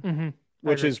 Yeah. Mm-hmm.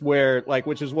 Which is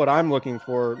what I'm looking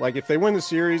for. Like, if they win the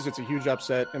series, it's a huge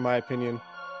upset, in my opinion.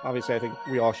 Obviously, I think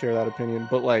we all share that opinion.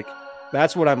 But like,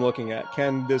 that's what I'm looking at.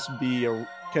 Can this be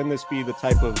the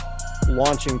type of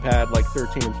launching pad like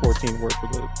 13 and 14 were for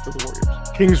the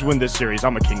Warriors? Kings win this series.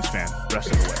 I'm a Kings fan. The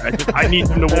rest of the way, I need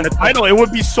them to win a title. It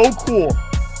would be so cool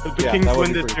if the Kings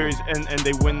win this series and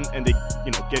they win and they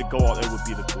go out. It would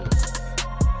be the coolest.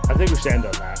 I think we should end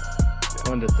on that.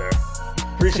 End it there.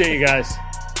 Appreciate you guys.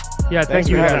 Yeah, thank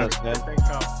you for having us, man. Thanks,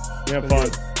 Kyle. Yeah, fun.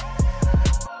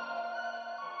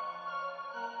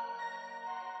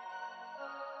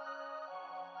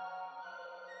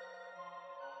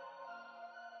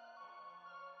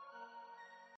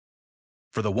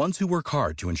 For the ones who work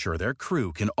hard to ensure their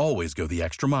crew can always go the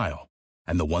extra mile,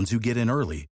 and the ones who get in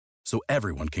early so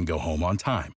everyone can go home on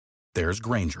time, there's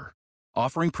Grainger,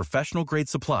 offering professional-grade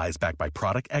supplies backed by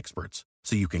product experts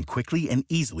so you can quickly and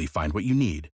easily find what you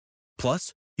need.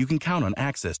 Plus, you can count on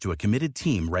access to a committed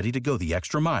team ready to go the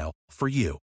extra mile for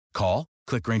you. Call,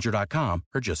 click Grainger.com,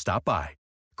 or just stop by.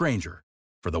 Grainger,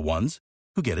 for the ones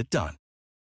who get it done.